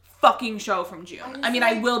single fucking show from June.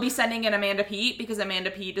 I will be sending in Amanda Peet because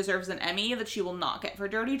Amanda Peet deserves an Emmy that she will not get for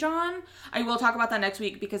Dirty John. I will talk about that next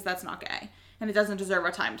week because that's not gay. And it doesn't deserve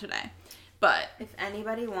our time today. But if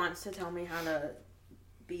anybody wants to tell me how to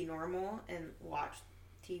be normal and watch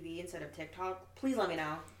TV instead of TikTok, please let me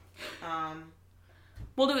know.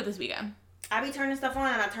 We'll do it this weekend. I be turning stuff on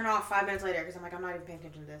and I turn it off 5 minutes later because I'm like, I'm not even paying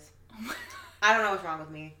attention to this. I don't know what's wrong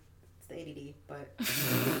with me. It's the ADD, but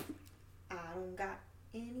I don't got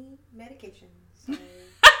any medication. So.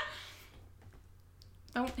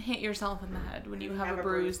 Don't hit yourself in the head when you have a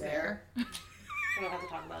bruise there. I don't have to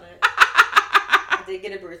talk about it. I did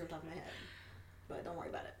get a bruise on top of my head, but don't worry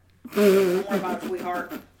about it. Don't worry about it,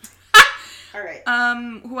 sweetheart. All right.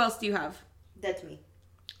 Who else do you have? Dead to Me.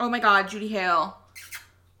 Oh my God, Judy Hale.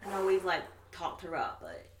 I know we've talked her up,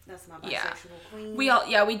 but that's my bisexual queen.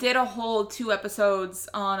 We did a whole 2 episodes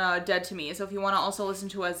on Dead to Me. So if you want to also listen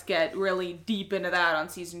to us get really deep into that on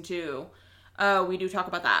season 2, we do talk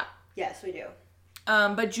about that. Yes, we do.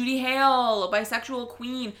 But Judy Hale, bisexual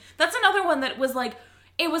queen. That's another one that was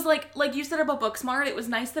it was like you said about Booksmart, it was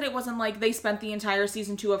nice that it wasn't they spent the entire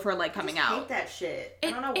season 2 of her coming out. I hate that shit.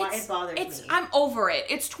 I don't know why it bothers me. I'm over it.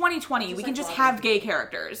 It's 2020. We can just have gay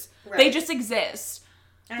characters. Right. They just exist.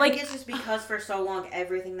 And I think it's just because for so long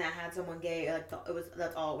everything that had someone gay,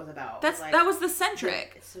 that's all it was about. That was the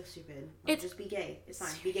centric. It's so stupid. Just be gay. It's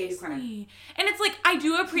fine. Be gay, do crime. And it's I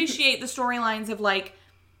do appreciate the storylines of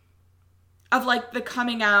the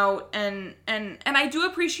coming out and I do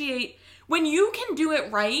appreciate when you can do it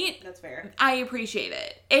right. That's fair. I appreciate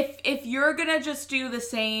it. If you're gonna just do the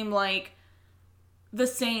same the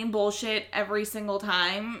same bullshit every single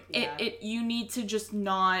time, you need to just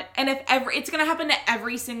not. And if it's gonna happen to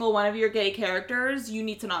every single one of your gay characters, you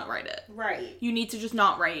need to not write it. Right. You need to just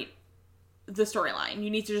not write the storyline. You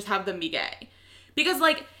need to just have them be gay, because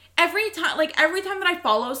every time that I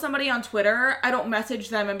follow somebody on Twitter, I don't message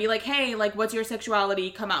them and be like, hey, what's your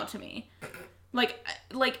sexuality? Come out to me.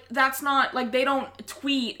 That's not, they don't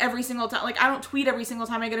tweet every single time. I don't tweet every single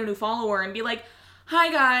time I get a new follower and be like, hi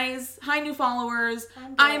guys, hi new followers,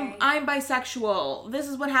 I'm bisexual. This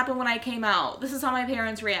is what happened when I came out. This is how my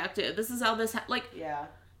parents reacted. This is how this, yeah.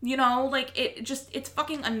 You know, it's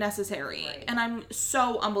fucking unnecessary. Right. And I'm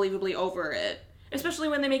so unbelievably over it. Especially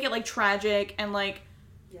when they make it, tragic and,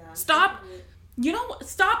 yeah, stop...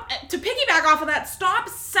 stop, to piggyback off of that, stop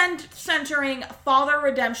centering father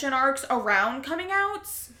redemption arcs around coming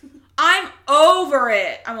outs. I'm over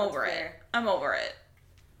it. I'm over it.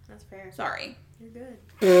 That's fair. Sorry. You're good.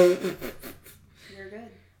 You're good.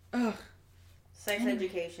 Ugh. Sex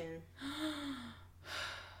education.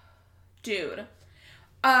 Dude.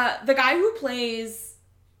 The guy who plays...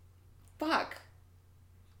 Fuck.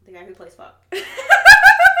 The guy who plays fuck.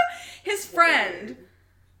 His friend...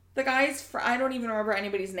 The guy's... I don't even remember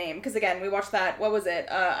anybody's name. Because, again, we watched that... What was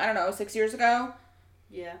it? I don't know, 6 years ago?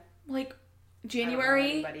 Yeah. January? I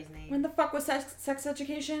don't know anybody's name. When the fuck was sex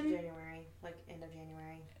education? January. End of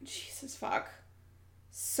January. Jesus fuck.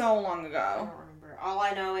 So long ago. I don't remember. All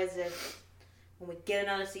I know is if... When we get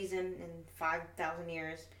another season in 5,000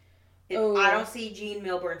 years... If I don't see Jean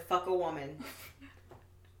Milburn fuck a woman...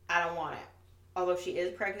 I don't want it. Although she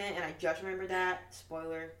is pregnant, and I just remembered that.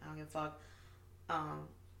 Spoiler. I don't give a fuck.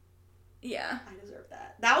 Yeah. I deserve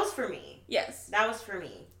that. That was for me. Yes. That was for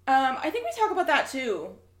me. I think we talk about that too.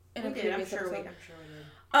 We did. I'm sure we did.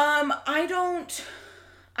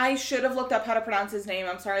 I should have looked up how to pronounce his name.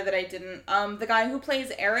 I'm sorry that I didn't. The guy who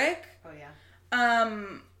plays Eric. Oh yeah.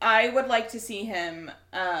 I would like to see him.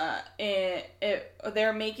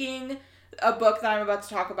 They're making a book that I'm about to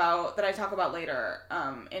talk about, that I talk about later,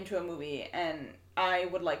 into a movie, and I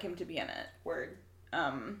would like him to be in it. Word.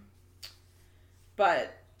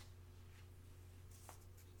 But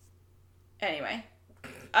anyway,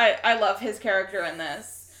 I love his character in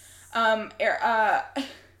this.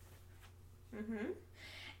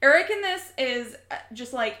 Eric in this is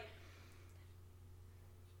just like,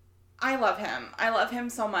 I love him. I love him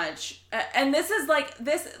so much. And this is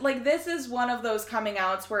this is one of those coming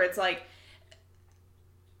outs where it's like,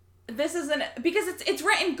 this isn't, because it's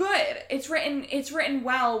written good. It's written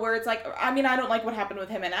well, where it's like, I mean, I don't like what happened with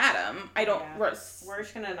him and Adam. I don't. Yeah. We're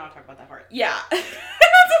just gonna not talk about that part. Yeah. I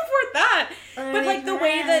don't support that. But like the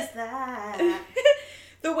way that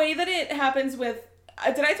the way that it happens with,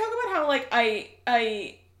 did I talk about how like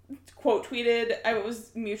I quote tweeted, I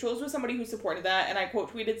was mutuals with somebody who supported that, and I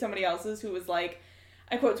quote tweeted somebody else's who was like,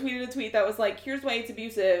 I quote tweeted a tweet that was like, here's why it's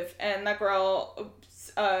abusive, and that girl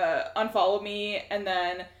unfollowed me and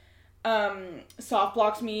then soft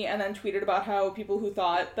blocked me and then tweeted about how people who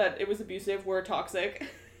thought that it was abusive were toxic.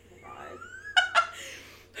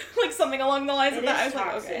 Like something along the lines of that. I was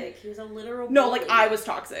toxic. like, okay. He was a literal bully. No, like I was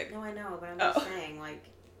toxic. No, I know, but I'm just saying, like,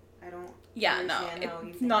 I don't. Yeah, no,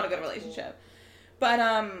 it's not a good relationship. Cool. But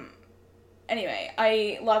anyway,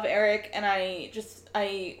 I love Eric, and I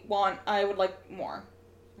would like more.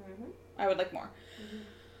 Mm-hmm. I would like more.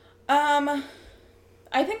 Mm-hmm.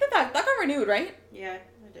 I think that got renewed, right? Yeah,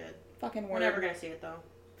 it did. Fucking word. We're never gonna see it though.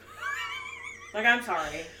 Like, I'm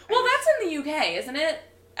sorry. Well, that's in the UK, isn't it?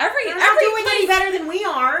 They're not doing any better than we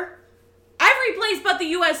are. Every place but the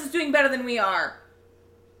US is doing better than we are.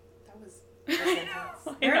 That was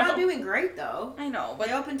They're not doing great though. I know, but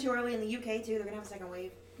they opened too early in the UK too. They're gonna have a second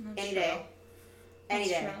wave any day. Any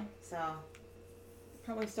day. True. So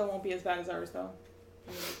probably still won't be as bad as ours though.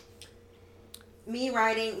 Me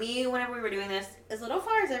whenever we were doing this, is Little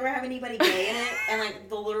Fires ever have anybody gay in it? And like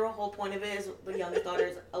the literal whole point of it is the youngest daughter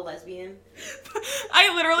is a lesbian.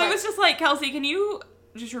 I literally was just like, Kelsey, can you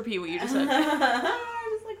just repeat what you just said? I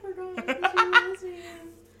just like forgot. She's a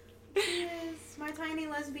lesbian. She is my tiny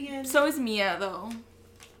lesbian. So is Mia though.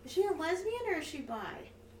 Is she a lesbian or is she bi?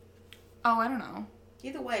 Oh, I don't know.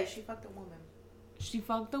 Either way, she fucked a woman.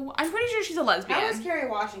 I'm pretty sure she's a lesbian. How is Kerry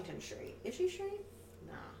Washington straight? Is she straight?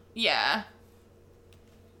 Nah. Yeah.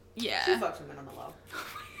 Yeah. She fucks women on the low.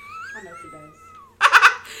 I know she does.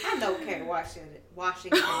 I know Kerry Washington.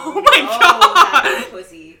 Oh my god. That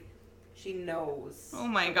pussy. She knows. Oh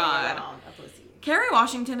my god. A pussy. Kerry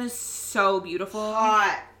Washington is so beautiful.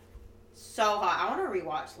 Hot. So hot. I want to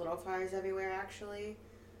rewatch Little Fires Everywhere, actually.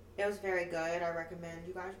 It was very good. I recommend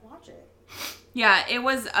you guys watch it. Yeah, it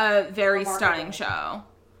was a very stunning show.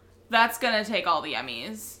 That's gonna take all the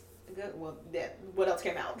Emmys. Good. Well, yeah. What else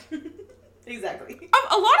came out? Exactly.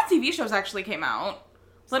 A lot of TV shows actually came out.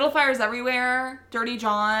 Little Fires Everywhere, Dirty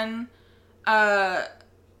John, there's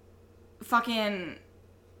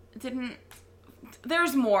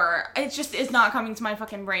more. It's not coming to my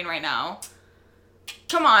fucking brain right now.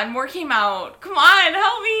 Come on, more came out. Come on,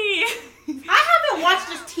 help me. I haven't watched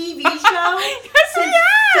this TV show since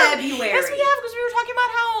February. Yes, we have, because we were talking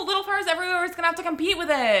about how Little Fires Everywhere is gonna have to compete with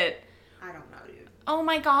it. I don't know, dude. Oh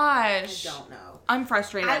my gosh. I don't know. I'm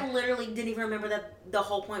frustrated. I literally didn't even remember that the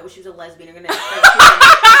whole point was she was a lesbian. You're gonna I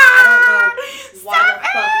don't know why the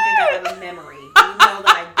fuck you think I have a memory. You know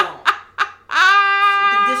that I don't.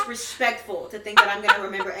 It's disrespectful to think that I'm gonna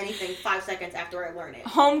remember anything 5 seconds after I learn it.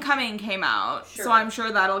 Homecoming came out, so I'm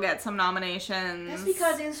sure that'll get some nominations. That's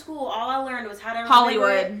because in school all I learned was how to remember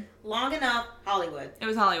Hollywood. It long enough. Hollywood. It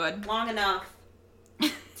was Hollywood. Long enough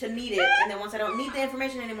to need it, and then once I don't need the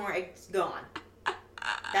information anymore, it's gone.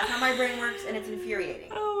 That's how my brain works, and it's infuriating.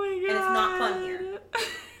 Oh my god. And it's not fun here.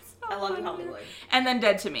 I love you, Hollywood. And then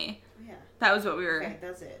Dead to Me. Oh, yeah. That was what we were. Okay,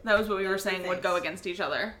 that's it. That was what we were saying would go against each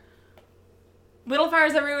other. Little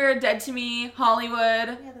Fires Everywhere, Dead to Me, Hollywood,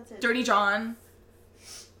 yeah, that's it. Dirty John.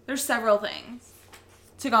 There's several things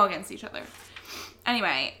to go against each other.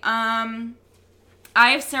 Anyway, I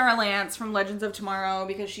have Sarah Lance from Legends of Tomorrow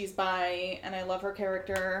because she's bi and I love her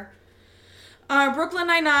character. Brooklyn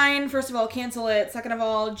Nine-Nine, first of all, cancel it. Second of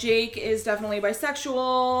all, Jake is definitely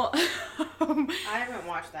bisexual. I haven't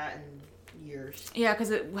watched that in years. Yeah,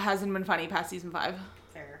 because it hasn't been funny past season 5.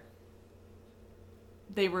 Fair.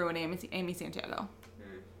 They ruined Amy Santiago.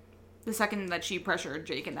 The second that she pressured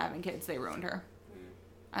Jake into having kids, they ruined her.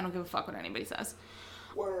 I don't give a fuck what anybody says.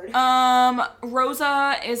 Word.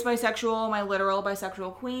 Rosa is bisexual, my literal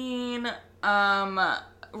bisexual queen.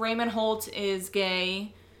 Raymond Holt is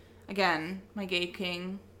gay. Again, my gay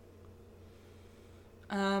king.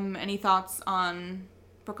 Any thoughts on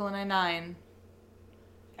Brooklyn Nine-Nine?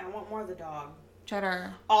 I want more of the dog.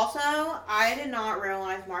 Cheddar. Also, I did not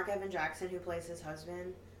realize Mark Evan Jackson, who plays his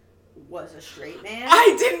husband, was a straight man.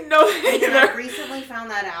 I didn't know that And either. I recently found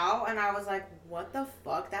that out, and I was like, what the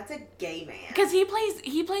fuck? That's a gay man. Because he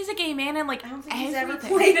plays a gay man in, like, I don't think everything. he's ever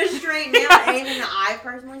played a straight man in anything that I've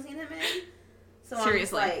personally seen him in. So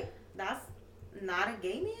Seriously. I'm just like, that's not a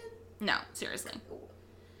gay man? No, seriously.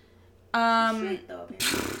 Straight though,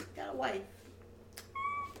 apparently. Got a wife.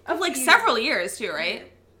 Of, like, several years, too, right? Yeah.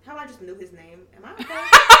 How I just knew his name. Am I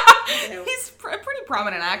okay? He's a pretty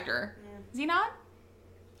prominent actor. Yeah. Is he not?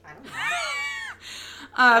 I don't know.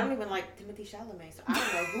 I don't I even like Timothée Chalamet, so I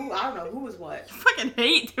don't know who was what. fucking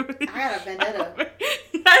hate Timothy. I got a vendetta.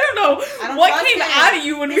 I don't know what trust came him. out of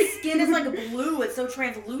you when His skin is like blue. It's so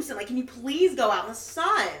translucent. Like, can you please go out in the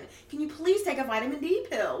sun? Can you please take a vitamin D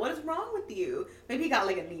pill? What is wrong with you? Maybe he got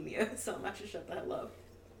like anemia. So I should shut the hell up.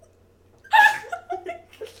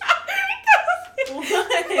 What?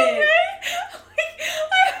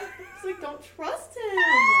 It's like, don't trust him.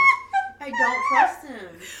 I don't trust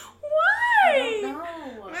him. Why? I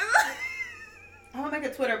don't know. I'm gonna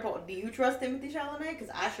make a Twitter poll. Do you trust Timothée Chalamet? Because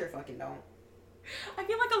I sure fucking don't. I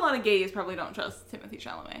feel like a lot of gays probably don't trust Timothée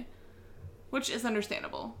Chalamet, which is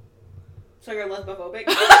understandable. So you're lesbophobic?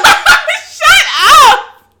 Shut up!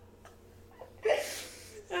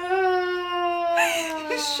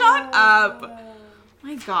 Shut up.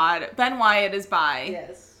 My God. Ben Wyatt is bi.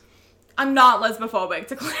 Yes. I'm not lesbophobic,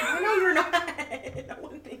 to clarify. I know you're not. No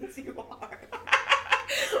one thinks you are.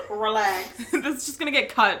 Relax. This is just gonna get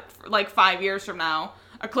cut for like 5 years from now.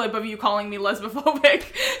 A clip of you calling me lesbophobic.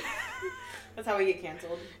 That's how we get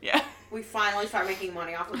canceled. Yeah. We finally start making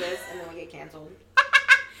money off of this, and then we get canceled.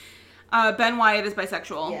 Ben Wyatt is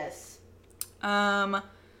bisexual. Yes. I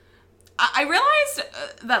realized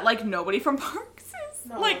that like nobody from Parks is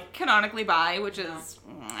No. like canonically bi, which is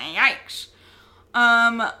yikes.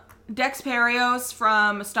 Dex Perios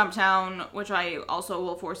from Stumptown, which I also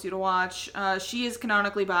will force you to watch. She is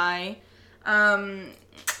canonically bi.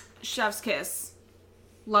 Chef's Kiss.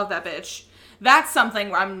 Love that bitch. That's something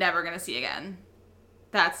where I'm never gonna see again.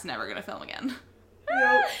 That's never gonna film again.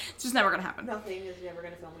 Nope. It's just never gonna happen. Nothing is never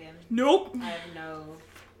gonna film again. Nope. I'm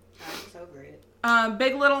just over it.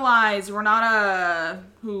 Big Little Lies. Renata,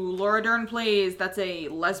 who Laura Dern plays, that's a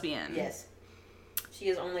lesbian. Yes. She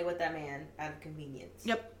is only with that man out of convenience.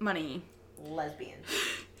 Yep, money. Lesbian.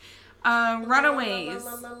 Runaways.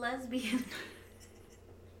 Lesbian.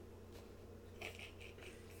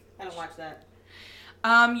 I don't watch that.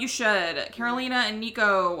 You should. Carolina and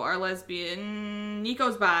Nico are lesbian.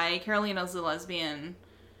 Nico's bi. Carolina's a lesbian.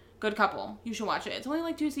 Good couple. You should watch it. It's only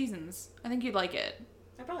like 2 seasons. I think you'd like it.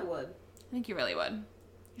 I probably would. I think you really would.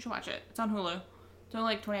 You should watch it. It's on Hulu. It's only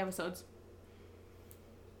like 20 episodes.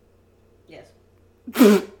 Yes.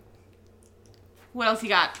 What else you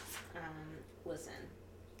got? Listen.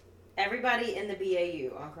 Everybody in the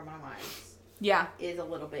BAU on Criminal Minds Yeah. is a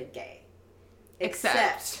little bit gay.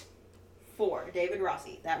 Except for David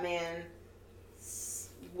Rossi. That man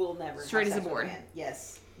will never straight have as a sex with board. man.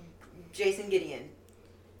 Yes. Jason Gideon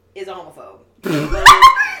is a homophobe.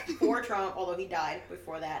 For Trump, although he died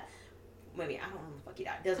before that. Maybe, I don't know when the fuck he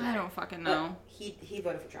died. Doesn't matter. I don't fucking know. He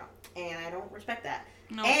voted for Trump. And I don't respect that.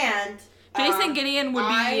 No. And Jason Gideon would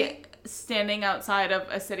be standing outside of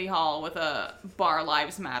a city hall with a Bar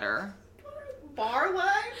Lives Matter. Bar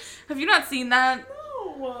Lives? Have you not seen that?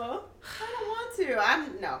 No. I don't want to.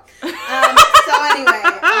 No. So anyway,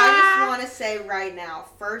 I just want to say right now,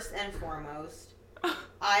 first and foremost,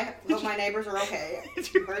 I hope my neighbors are okay.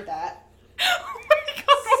 You heard that. Oh my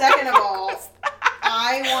God. Second of all,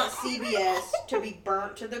 I want CBS to be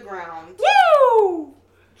burnt to the ground. Woo!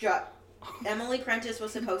 Emily Prentice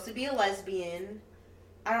was supposed to be a lesbian.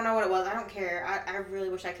 I don't know what it was. I don't care. I really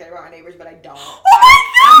wish I cared about my neighbors, but I don't.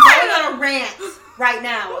 I'm going on a rant right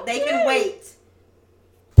now. They can wait.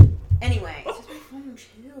 Anyway, it's just my phone.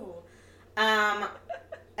 Chill.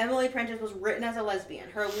 Emily Prentice was written as a lesbian.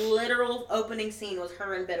 Her literal opening scene was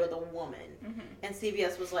her in bed with a woman. Mm-hmm. And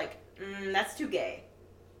CBS was like, that's too gay.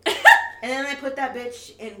 And then they put that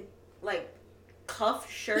bitch in, like,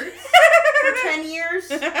 cuff shirts for 10 years.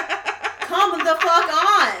 Come the fuck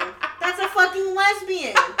on. That's a fucking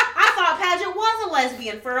lesbian. I thought Paget was a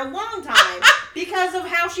lesbian for a long time because of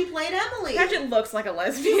how she played Emily. Paget looks like a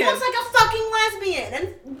lesbian. She looks like a fucking lesbian.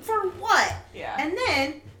 And for what? Yeah. And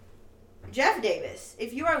then, Jeff Davis,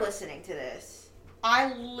 if you are listening to this,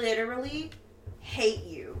 I literally hate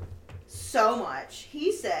you so much.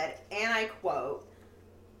 He said, and I quote,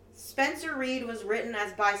 Spencer Reid was written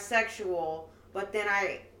as bisexual, but then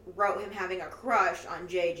I wrote him having a crush on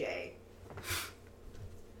JJ.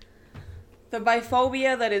 The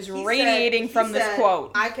biphobia that is radiating from this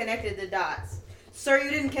quote. I connected the dots. Sir, you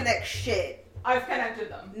didn't connect shit. I've connected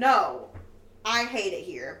them. No. I hate it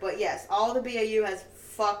here. But yes, all the BAU has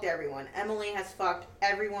fucked everyone. Emily has fucked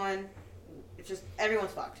everyone. It's just,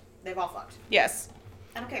 everyone's fucked. They've all fucked. Yes.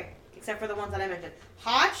 I don't care. Except for the ones that I mentioned.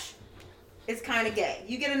 Hotch is kind of gay.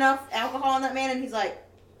 You get enough alcohol in that man and he's like...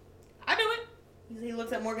 I do it. He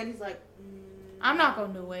looks at Morgan, he's like... I'm not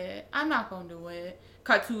gonna do it. I'm not gonna do it.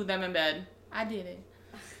 Cut to them in bed. I did it.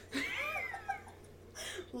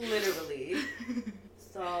 Literally.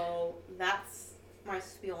 So, that's my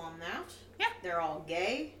spiel on that. Yeah. They're all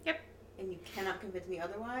gay. Yep. And you cannot convince me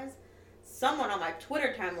otherwise. Someone on my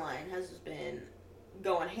Twitter timeline has been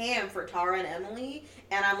going ham for Tara and Emily.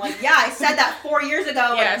 And I'm like, yeah, I said that 4 years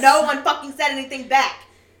ago yes. and no one fucking said anything back.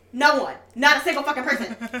 No one. Not a single fucking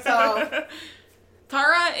person. So...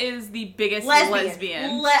 Tara is the biggest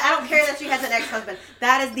lesbian. I don't care that she has an ex-husband.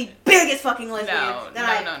 That is the biggest fucking lesbian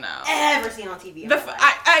I've ever seen on TV. Because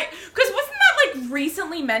wasn't that like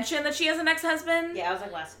recently mentioned that she has an ex-husband? Yeah, it was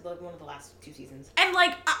like one of the last 2 seasons. And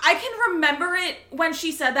like I can remember it when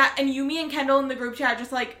she said that, and Yumi and Kendall in the group chat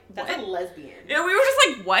just like, what? That's a lesbian. Yeah, we were just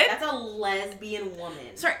like, what? That's a lesbian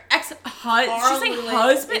woman. Sorry, ex-husband. She's saying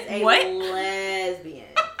husband. Is a what? Lesbian.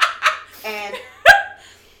 And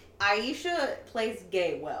Aisha plays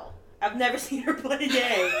gay well. I've never seen her play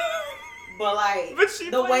gay. But like,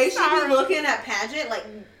 the way she be looking at Paget, like,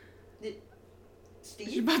 Steve?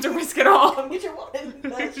 She's about to risk it all. Come get your woman.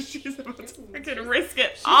 She's about to freaking risk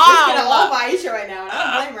it She's all. risking it all for Aisha right now, and I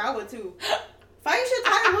don't blame her. I would too. If Aisha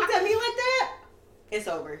Tyler looked at me like that, it's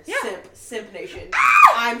over. Yeah. Simp nation.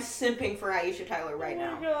 I'm simping for Aisha Tyler right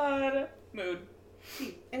now. Oh my god. Mood.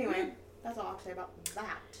 Anyway, that's all I have to say about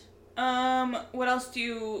that. Who else do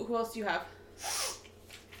you have?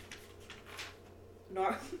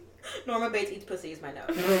 Norma Bates eats pussy is my note.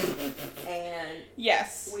 And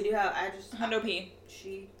yes. We do have, Hundo P.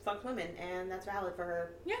 She fucked women, and that's valid for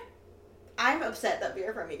her. Yeah. I'm upset that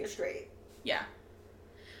Vera Farmiga is straight. Yeah.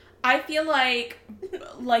 I feel like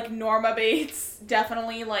Norma Bates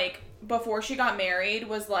definitely, like, before she got married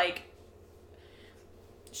was, like,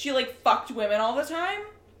 she, like, fucked women all the time.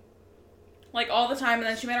 Like, all the time, and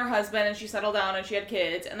then she met her husband, and she settled down, and she had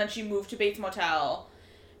kids, and then she moved to Bates Motel.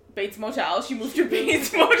 She moved to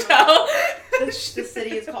Bates Motel. The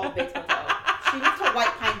city is called Bates Motel. She moved to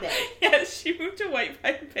White Pine Bay. Yes, she moved to White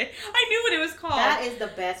Pine Bay. I knew what it was called. That is the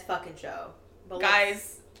best fucking show. But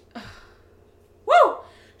guys. Woo!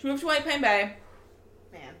 She moved to White Pine Bay.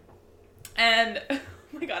 Man. And, oh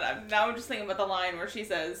my god, I'm just thinking about the line where she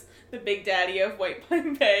says, the big daddy of White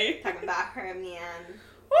Pine Bay. Talking about her, man.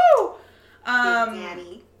 Woo! Big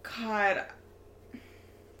daddy. God.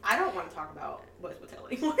 I don't want to talk about Boys Motel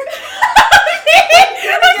anymore. I'm too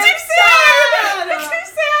sad! I'm too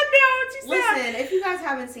sad now. Listen, if you guys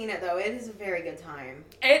haven't seen it, though, it is a very good time.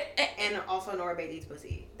 And also Nora Bates eats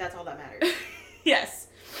pussy. That's all that matters. Yes.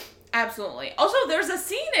 Absolutely. Also, there's a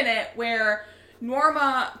scene in it where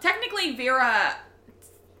technically Vera...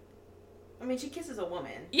 I mean, she kisses a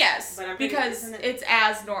woman. Yes, but because it's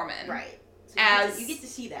as Norman. Right. So you get to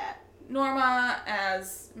see that. Norma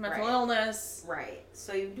as mental illness. Right.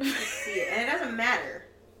 So you do get to see it. And it doesn't matter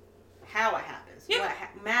how it happens. Yep.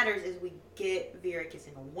 What matters is we get Vera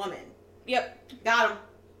kissing a woman. Yep. Got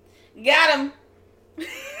him.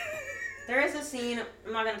 There is a scene,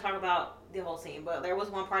 I'm not going to talk about the whole scene, but there was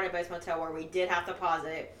one part of Bates Motel where we did have to pause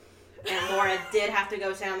it. And Laura did have to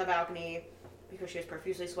go sit on the balcony because she was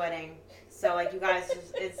profusely sweating. So, like, you guys,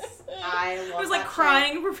 I love that. It was like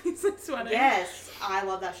crying, profusely sweating. Yes, I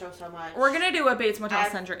love that show so much. We're gonna do a Bates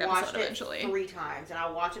Motel-centric episode eventually. I've watched it 3 times, and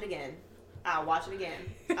I'll watch it again. I'll do it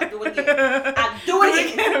again. I'll do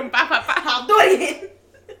it again.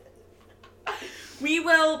 We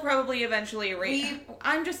will probably eventually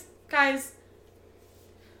guys.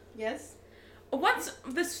 Yes? Once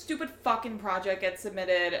this stupid fucking project gets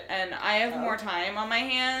submitted and I have more time on my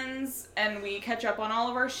hands and we catch up on all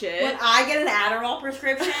of our shit. When I get an Adderall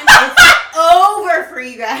prescription, it's over for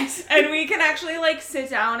you guys. And we can actually, like, sit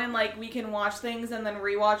down and, like, we can watch things and then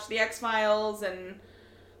rewatch the X-Files and,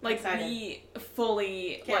 like, we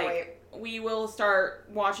fully, Can't wait. We will start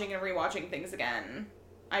watching and rewatching things again.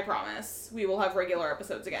 I promise. We will have regular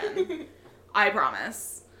episodes again. I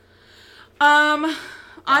promise.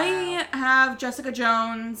 I have Jessica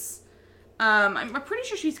Jones. I'm pretty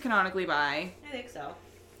sure she's canonically bi. I think so.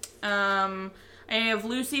 I have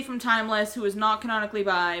Lucy from Timeless, who is not canonically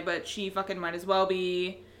bi, but she fucking might as well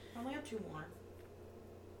be. I only have 2 more.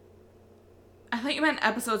 I thought you meant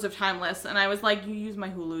episodes of Timeless, and I was like, you use my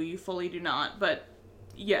Hulu, you fully do not, but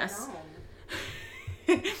yes.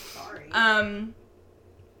 No. Sorry.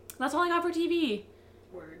 That's all I got for TV.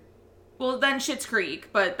 Word. Well, then Schitt's Creek,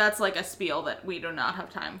 but that's like a spiel that we do not have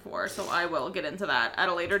time for, so I will get into that at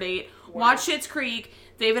a later date. Word. Watch Schitt's Creek.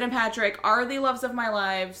 David and Patrick are the loves of my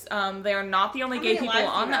lives. They are not the only gay people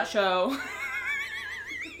on that show.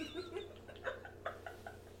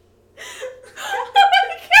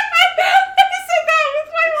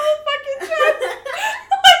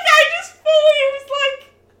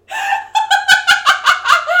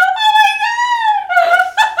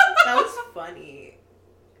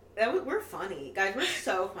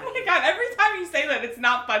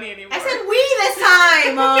 Funny anymore. I said we this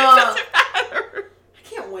time! It doesn't matter. I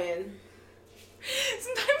can't win.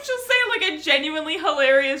 Sometimes she'll say like a genuinely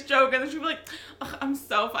hilarious joke and then she'll be like, I'm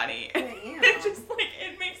so funny. And it just like,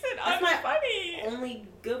 it makes it unfunny. Only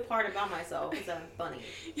good part about myself is that I'm funny.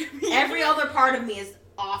 Every other part of me is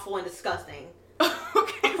awful and disgusting.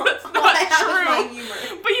 Okay, that's not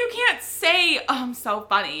true. But you can't say, oh, I'm so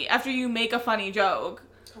funny after you make a funny joke.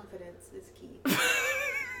 Confidence is key.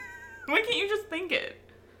 Why can't you just think it?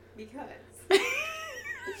 Because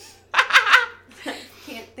I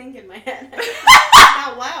can't think in my head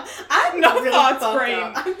out loud. I'm no really thoughts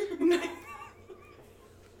frame.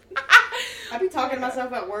 I be talking to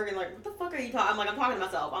myself at work and like, what the fuck are you talking? I'm like, I'm talking to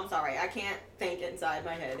myself. I'm sorry. I can't think inside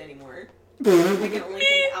my head anymore. I can only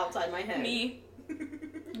think outside my head. Me.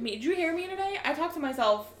 Did you hear me today? I talked to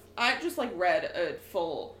myself. I just like read a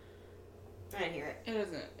full. I didn't hear it. It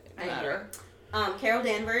doesn't matter. Carol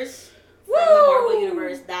Danvers. From the Marvel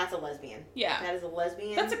Universe, that's a lesbian. Yeah. That is a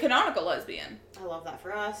lesbian. That's a canonical lesbian. I love that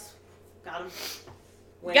for us. Got him.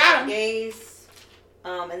 Got him. Gays.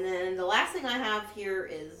 And then the last thing I have here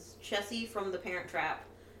is Chessie from The Parent Trap,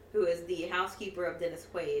 who is the housekeeper of Dennis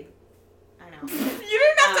Quaid. I know. You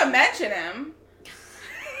didn't have to mention him.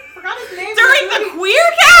 Forgot his name. During the queer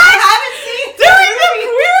cast? I haven't seen During the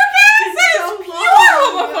queer cast? It's pure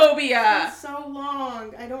homophobia. It's so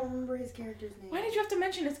long. I don't remember his character's name. Why did you have to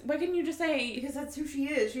mention his? Why couldn't you just say? Because that's who she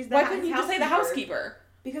is. She's the Why couldn't you just say the housekeeper?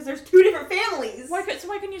 Because there's 2 different families. Why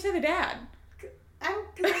couldn't you say the dad? I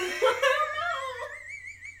don't know.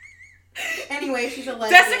 Anyway, she's a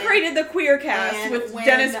lesbian. Desecrated the queer cast with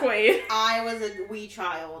Dennis Quaid. I was a wee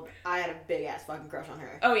child. I had a big ass fucking crush on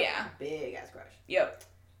her. Oh yeah. Big ass crush. Yep.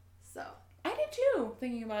 So. I did too,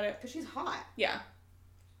 thinking about it. Because she's hot. Yeah.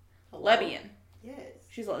 Hello? Lesbian. Yes.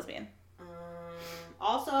 She's a lesbian.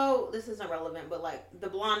 Also, this isn't relevant, but like the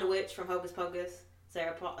blonde witch from Hocus Pocus,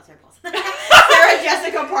 Sarah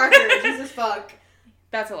Jessica Parker. Jesus fuck.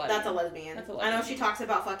 That's a lesbian. That's a lesbian. That's a lesbian. I know she talks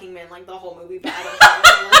about fucking men like the whole movie, but I don't care. It's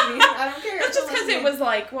a lesbian. I don't care. That's just because it was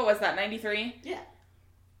like, what was that, 93? Yeah.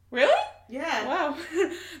 Really? Yeah. Wow.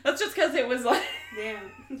 That's just because it was like...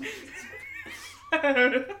 Damn. I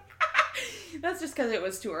don't know. That's just because it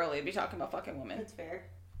was too early to be talking about fucking women. That's fair.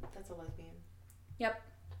 That's a lesbian. Yep.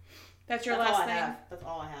 That's your last thing? That's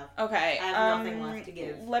all I have. Okay. I have nothing left to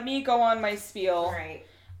give. Let me go on my spiel. All right.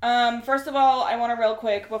 First of all, I want to real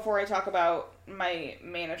quick, before I talk about my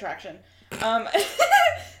main attraction.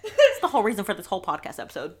 It's the whole reason for this whole podcast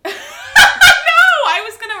episode. No! I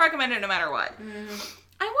was going to recommend it no matter what. Mm-hmm.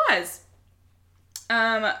 I was.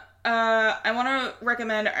 I want to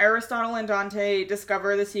recommend Aristotle and Dante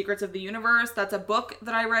Discover the Secrets of the Universe. That's a book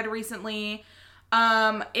that I read recently.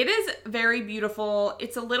 It is very beautiful.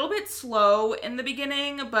 It's a little bit slow in the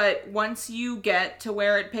beginning, but once you get to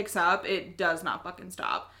where it picks up, it does not fucking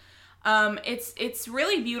stop. It's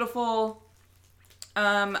really beautiful.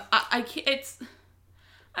 I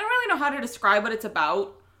don't really know how to describe what it's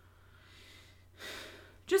about.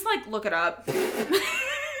 Just like look it up. Deep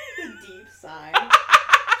sigh.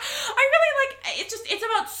 I really like it's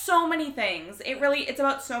about so many things. It's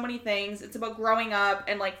about so many things. It's about growing up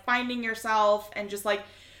and like finding yourself and just like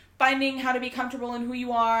finding how to be comfortable in who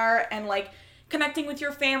you are and like connecting with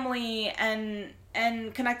your family and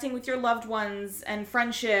connecting with your loved ones and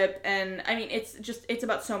friendship, and I mean it's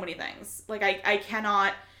about so many things. Like I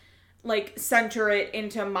cannot like center it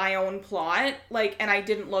into my own plot, like, and I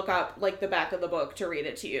didn't look up like the back of the book to read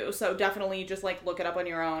it to you, so definitely just like look it up on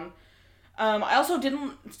your own. I also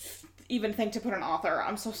didn't even think to put an author.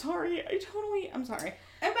 I'm so sorry. I'm sorry.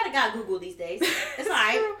 Everybody got Google these days. It's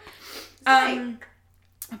alright.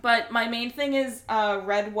 But my main thing is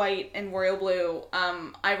Red, White, and Royal Blue.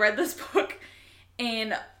 I read this book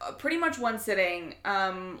in pretty much one sitting,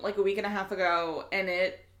 like a week and a half ago,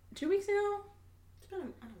 and 2 weeks ago? It's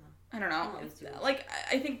been, I don't know. Like,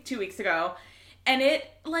 I think 2 weeks ago. And it,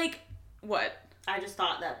 like, what? I just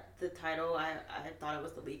thought that the title, I thought it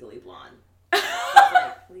was the Legally Blonde. I was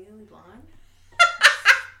like, Legally Blonde?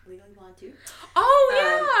 Legally Blonde 2?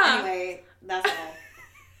 Oh, yeah! Anyway, that's all.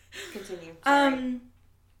 Continue. Sorry.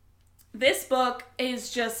 This book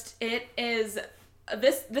is just,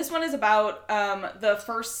 this one is about the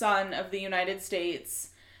first son of the United States,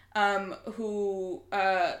 who,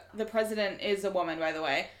 the president is a woman, by the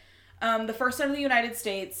way. The first son of the United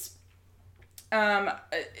States,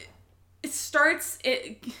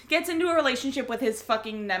 it gets into a relationship with his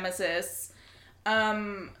fucking nemesis,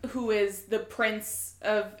 who is the Prince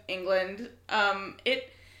of England.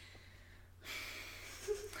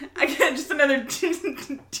 I get just another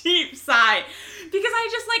deep sigh, because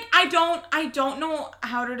I don't know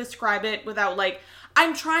how to describe it without, like,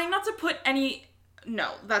 I'm trying not to put any,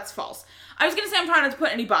 no, that's false. I was gonna say I'm trying not to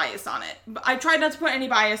put any bias on it. I tried not to put any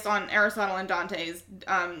bias on Aristotle and Dante's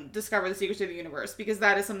Discover the Secrets of the Universe, because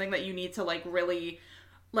that is something that you need to, like, really,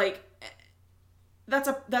 like,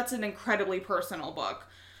 that's an incredibly personal book.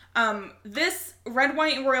 This Red,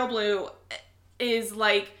 White, and Royal Blue is,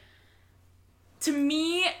 like, to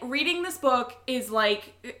me, reading this book is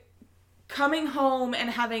like coming home and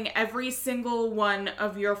having every single one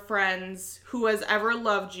of your friends who has ever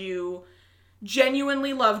loved you,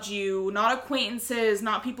 genuinely loved you, not acquaintances,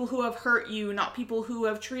 not people who have hurt you, not people who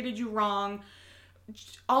have treated you wrong.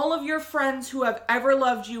 All of your friends who have ever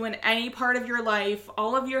loved you in any part of your life,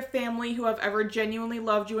 all of your family who have ever genuinely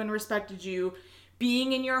loved you and respected you,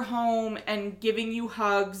 being in your home and giving you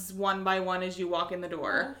hugs one by one as you walk in the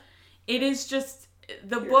door. It is just,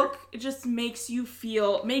 the book just made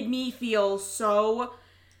me feel so,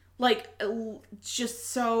 like, just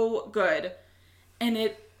so good.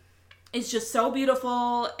 And it's just so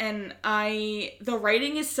beautiful, and the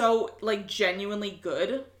writing is so, like, genuinely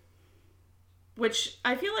good, which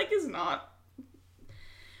I feel like is not.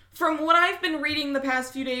 From what I've been reading the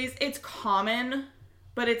past few days, it's common,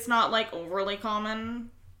 but it's not, like, overly common.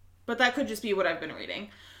 But that could just be what I've been reading.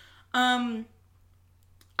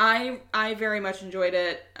 I very much enjoyed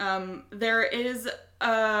it. There is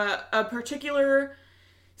a particular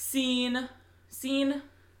scene? Do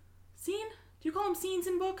you call them scenes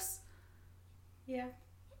in books? Yeah.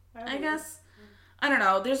 I guess. I don't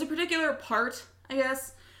know. There's a particular part, I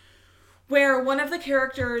guess, where one of the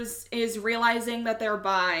characters is realizing that they're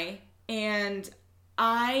bi, and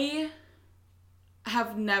I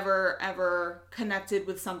have never, ever connected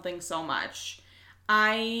with something so much.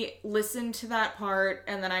 I listened to that part,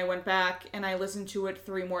 and then I went back and I listened to it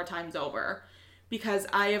 3 more times over, because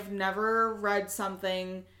I have never read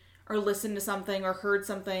something or listened to something or heard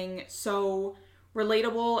something so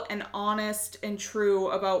relatable and honest and true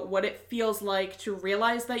about what it feels like to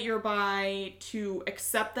realize that you're bi, to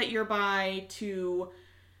accept that you're bi, to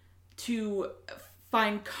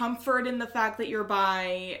find comfort in the fact that you're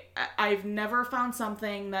bi. I've never found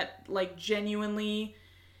something that, like, genuinely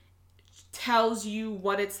tells you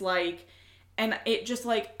what it's like. And it just,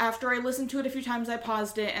 like, after I listened to it a few times, I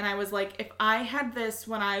paused it and I was like, if I had this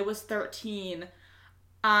when I was 13,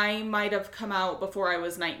 I might have come out before I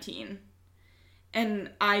was 19.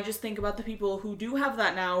 And I just think about the people who do have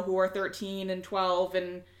that now, who are 13 and 12,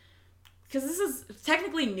 and because this is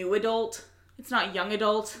technically new adult, it's not young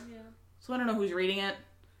adult. Yeah. So I don't know who's reading it.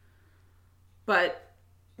 But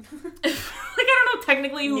like, I don't know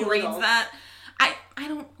technically who reads that. I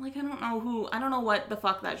don't know what the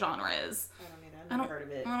fuck that genre is. I don't either. I've never heard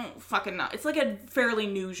of it. I don't fucking know. It's like a fairly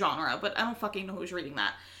new genre, but I don't fucking know who's reading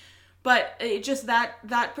that. But it just,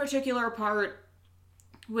 that particular part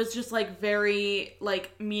was just, like, very,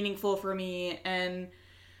 like, meaningful for me. And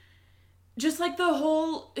just, like, the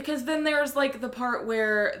whole, because then there's, like, the part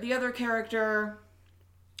where another character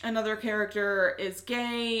is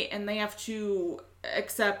gay, and they have to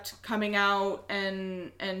accept coming out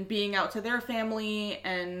and being out to their family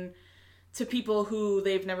and to people who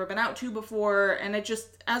they've never been out to before. And it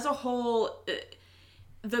just, as a whole,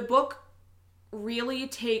 the book really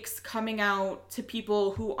takes coming out to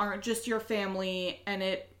people who aren't just your family, and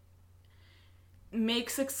it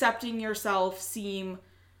makes accepting yourself seem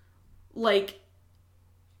like,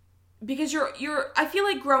 because I feel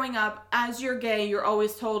like growing up, as you're gay, you're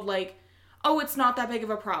always told, like, oh, it's not that big of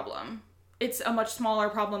a problem. It's a much smaller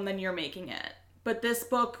problem than you're making it. But this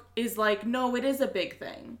book is like, no, it is a big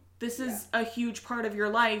thing. This is a huge part of your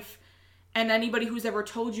life. And anybody who's ever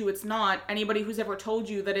told you it's not, anybody who's ever told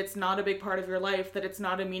you that it's not a big part of your life, that it's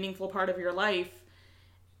not a meaningful part of your life,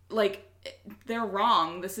 like, they're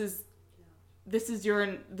wrong. This is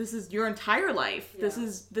your entire life. Yeah.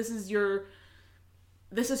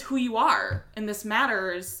 This is who you are, and this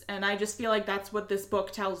matters. And I just feel like that's what this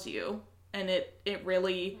book tells you. and it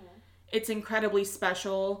really, it's incredibly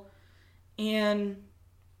special, and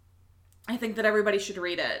I think that everybody should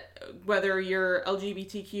read it, whether you're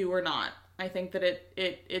LGBTQ or not. I think that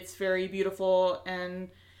it's very beautiful, and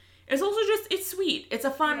it's also just, it's sweet. It's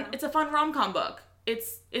a fun rom-com book.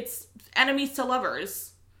 It's enemies to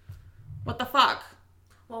lovers. What the fuck?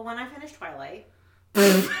 Well, when I finish Twilight, I'll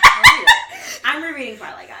read it. I'm rereading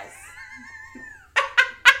Twilight, guys.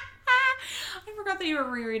 I forgot that you were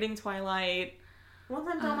rereading Twilight. Once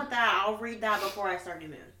I'm done with that, I'll read that before I start New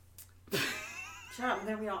Moon. Shut up, I'm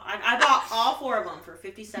gonna read all. I bought all 4 of them for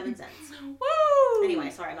 57 cents. Woo! Anyway,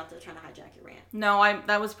 sorry, I'm not trying to hijack your rant. No,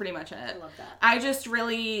 that was pretty much it. I love that. I just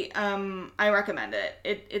really, I recommend it.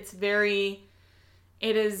 It's a very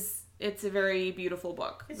beautiful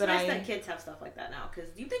book. It's nice that kids have stuff like that now, because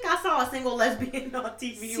do you think I saw a single lesbian on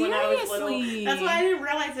TV when I was little? That's why I didn't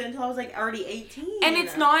realize it until I was like already 18. And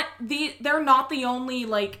it's not, they're not the only,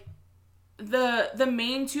 like, the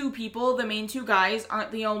main 2 people, the main 2 guys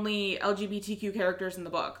aren't the only LGBTQ characters in the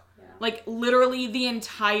book. Yeah. Like, literally the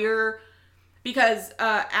entire, because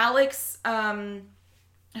Alex,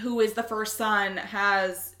 who is the first son,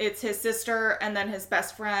 it's his sister and then his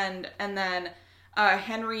best friend, and then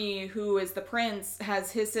Henry, who is the prince,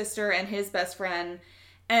 has his sister and his best friend,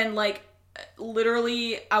 and, like,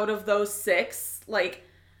 literally out of those 6, like,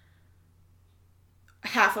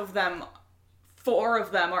 half of them, 4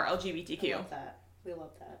 of them are LGBTQ. I love that. We love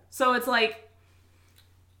that. So it's like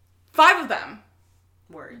 5 of them.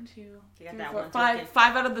 Word. 1, 2, you got that 1.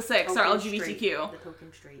 5 out of the 6 are LGBTQ. Straight. The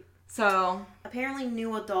token straight. So apparently,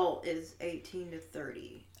 new adult is 18 to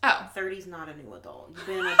 30. Oh, 30's not a new adult. You've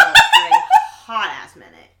been an adult for a hot ass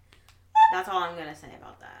minute. That's all I'm gonna say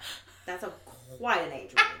about that. That's quite an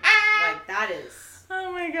age range. Like, that is.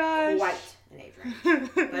 Oh my gosh. Quite an age range.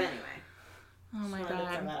 But anyway. Oh my god. Throw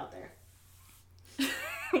that out there.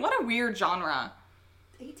 What a weird genre.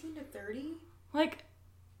 18 to 30? Like,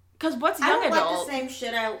 because what's young adult? I don't like the same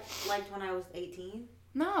shit I liked when I was 18.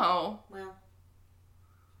 No. Well.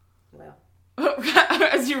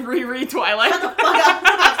 As you reread Twilight. Shut the fuck up.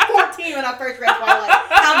 I was 14 when I first read Twilight.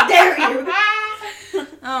 How dare you?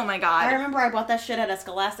 Oh my god. I remember I bought that shit at a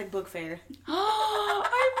Scholastic Book Fair. Oh,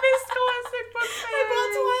 I missed Scholastic Book Fair. I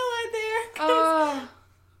bought Twilight there. Oh.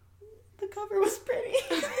 The cover was pretty.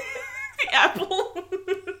 The apple.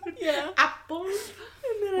 Yeah. Apple.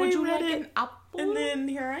 And then Would you read like it, an apple? and then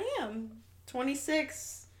here I am,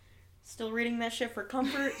 26, still reading that shit for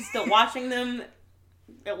comfort, still watching them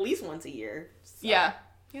at least once a year. So. Yeah.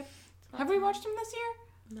 Yep. Have we watched them this year?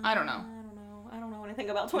 No, I don't know. I don't know anything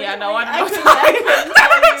about 2020. Yeah, no, I don't know.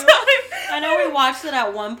 I know we watched it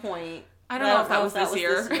at one point. I don't know if that was this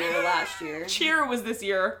year. This year or last year. Cheer was this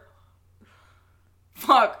year.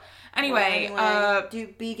 Fuck. Anyway,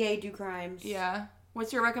 be gay, do crimes. Yeah.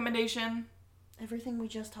 What's your recommendation? Everything we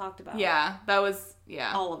just talked about. Yeah, that was,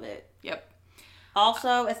 yeah. All of it. Yep.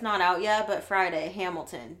 Also, it's not out yet, but Friday,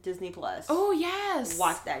 Hamilton, Disney Plus. Oh, yes.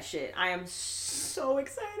 Watch that shit. I am so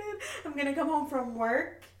excited. I'm going to come home from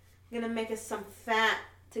work. I'm going to make us some fat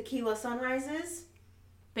tequila sunrises.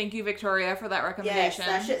 Thank you, Victoria, for that recommendation.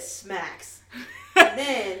 Yes, that shit smacks. And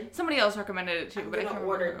then somebody else recommended it too, I'm but I going can't to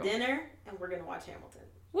order remember. dinner, and we're going to watch Hamilton.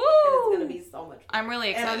 Woo! And it's going to be so much fun. I'm really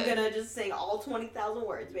excited. And I'm going to just sing all 20,000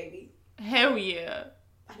 words, baby. Hell yeah.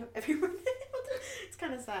 I know every word. It's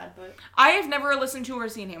kind of sad, but I have never listened to or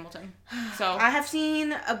seen Hamilton, so I have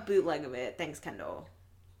seen a bootleg of it. Thanks, Kendall.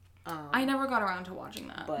 I never got around to watching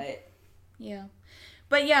that. But yeah,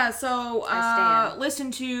 so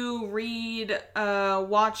listen to, read,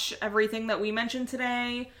 watch everything that we mentioned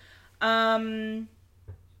today. Yeah.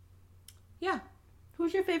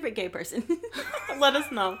 Who's your favorite gay person? Let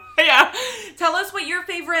us know. Yeah. Tell us what your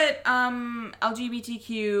favorite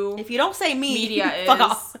LGBTQ if you don't say me, media is. Fuck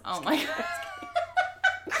off. Oh my god.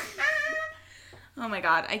 Oh my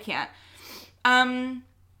god, I can't.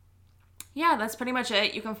 Yeah, that's pretty much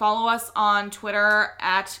it. You can follow us on Twitter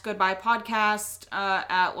at Goodbye Podcast,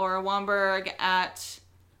 at Laura Wamberg, at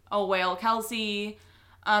Oh Whale Kelsey.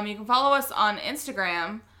 You can follow us on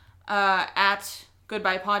Instagram at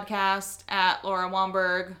Goodbye Podcast, at Laura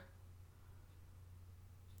Wamberg.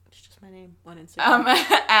 It's just my name on Instagram.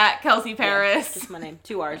 At Kelsey Paris. Yeah, just my name.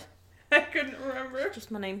 2 R's. I couldn't remember.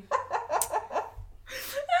 Just my name.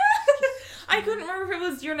 I couldn't remember if it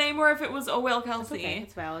was your name or if it was Oh Whale Kelsey. It's okay.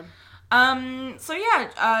 It's valid. So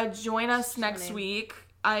yeah, join us next week.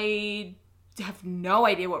 I have no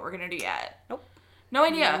idea what we're gonna do yet. Nope. No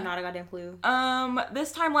idea. No, not a goddamn clue.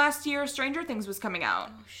 This time last year, Stranger Things was coming out.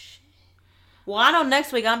 Oh shit. Well, I know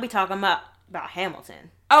next week I'll be talking about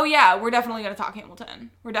Hamilton. Oh yeah, we're definitely gonna talk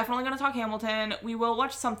Hamilton. We will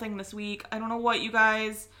watch something this week. I don't know what, you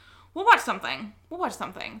guys. We'll watch something.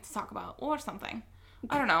 To talk about. We'll watch something.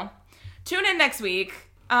 I don't know. Tune in next week.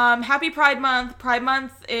 Happy Pride Month. Pride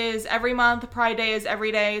Month is every month. Pride Day is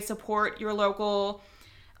every day. Support your local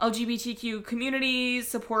LGBTQ communities.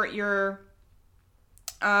 Support your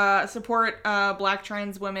Black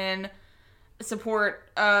trans women. Support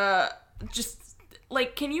just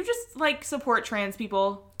like, can you just like support trans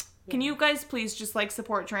people? Yeah. Can you guys please just like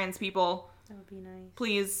support trans people? That would be nice.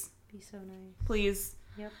 Please. Be so nice. Please.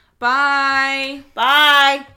 Yep. Bye. Bye.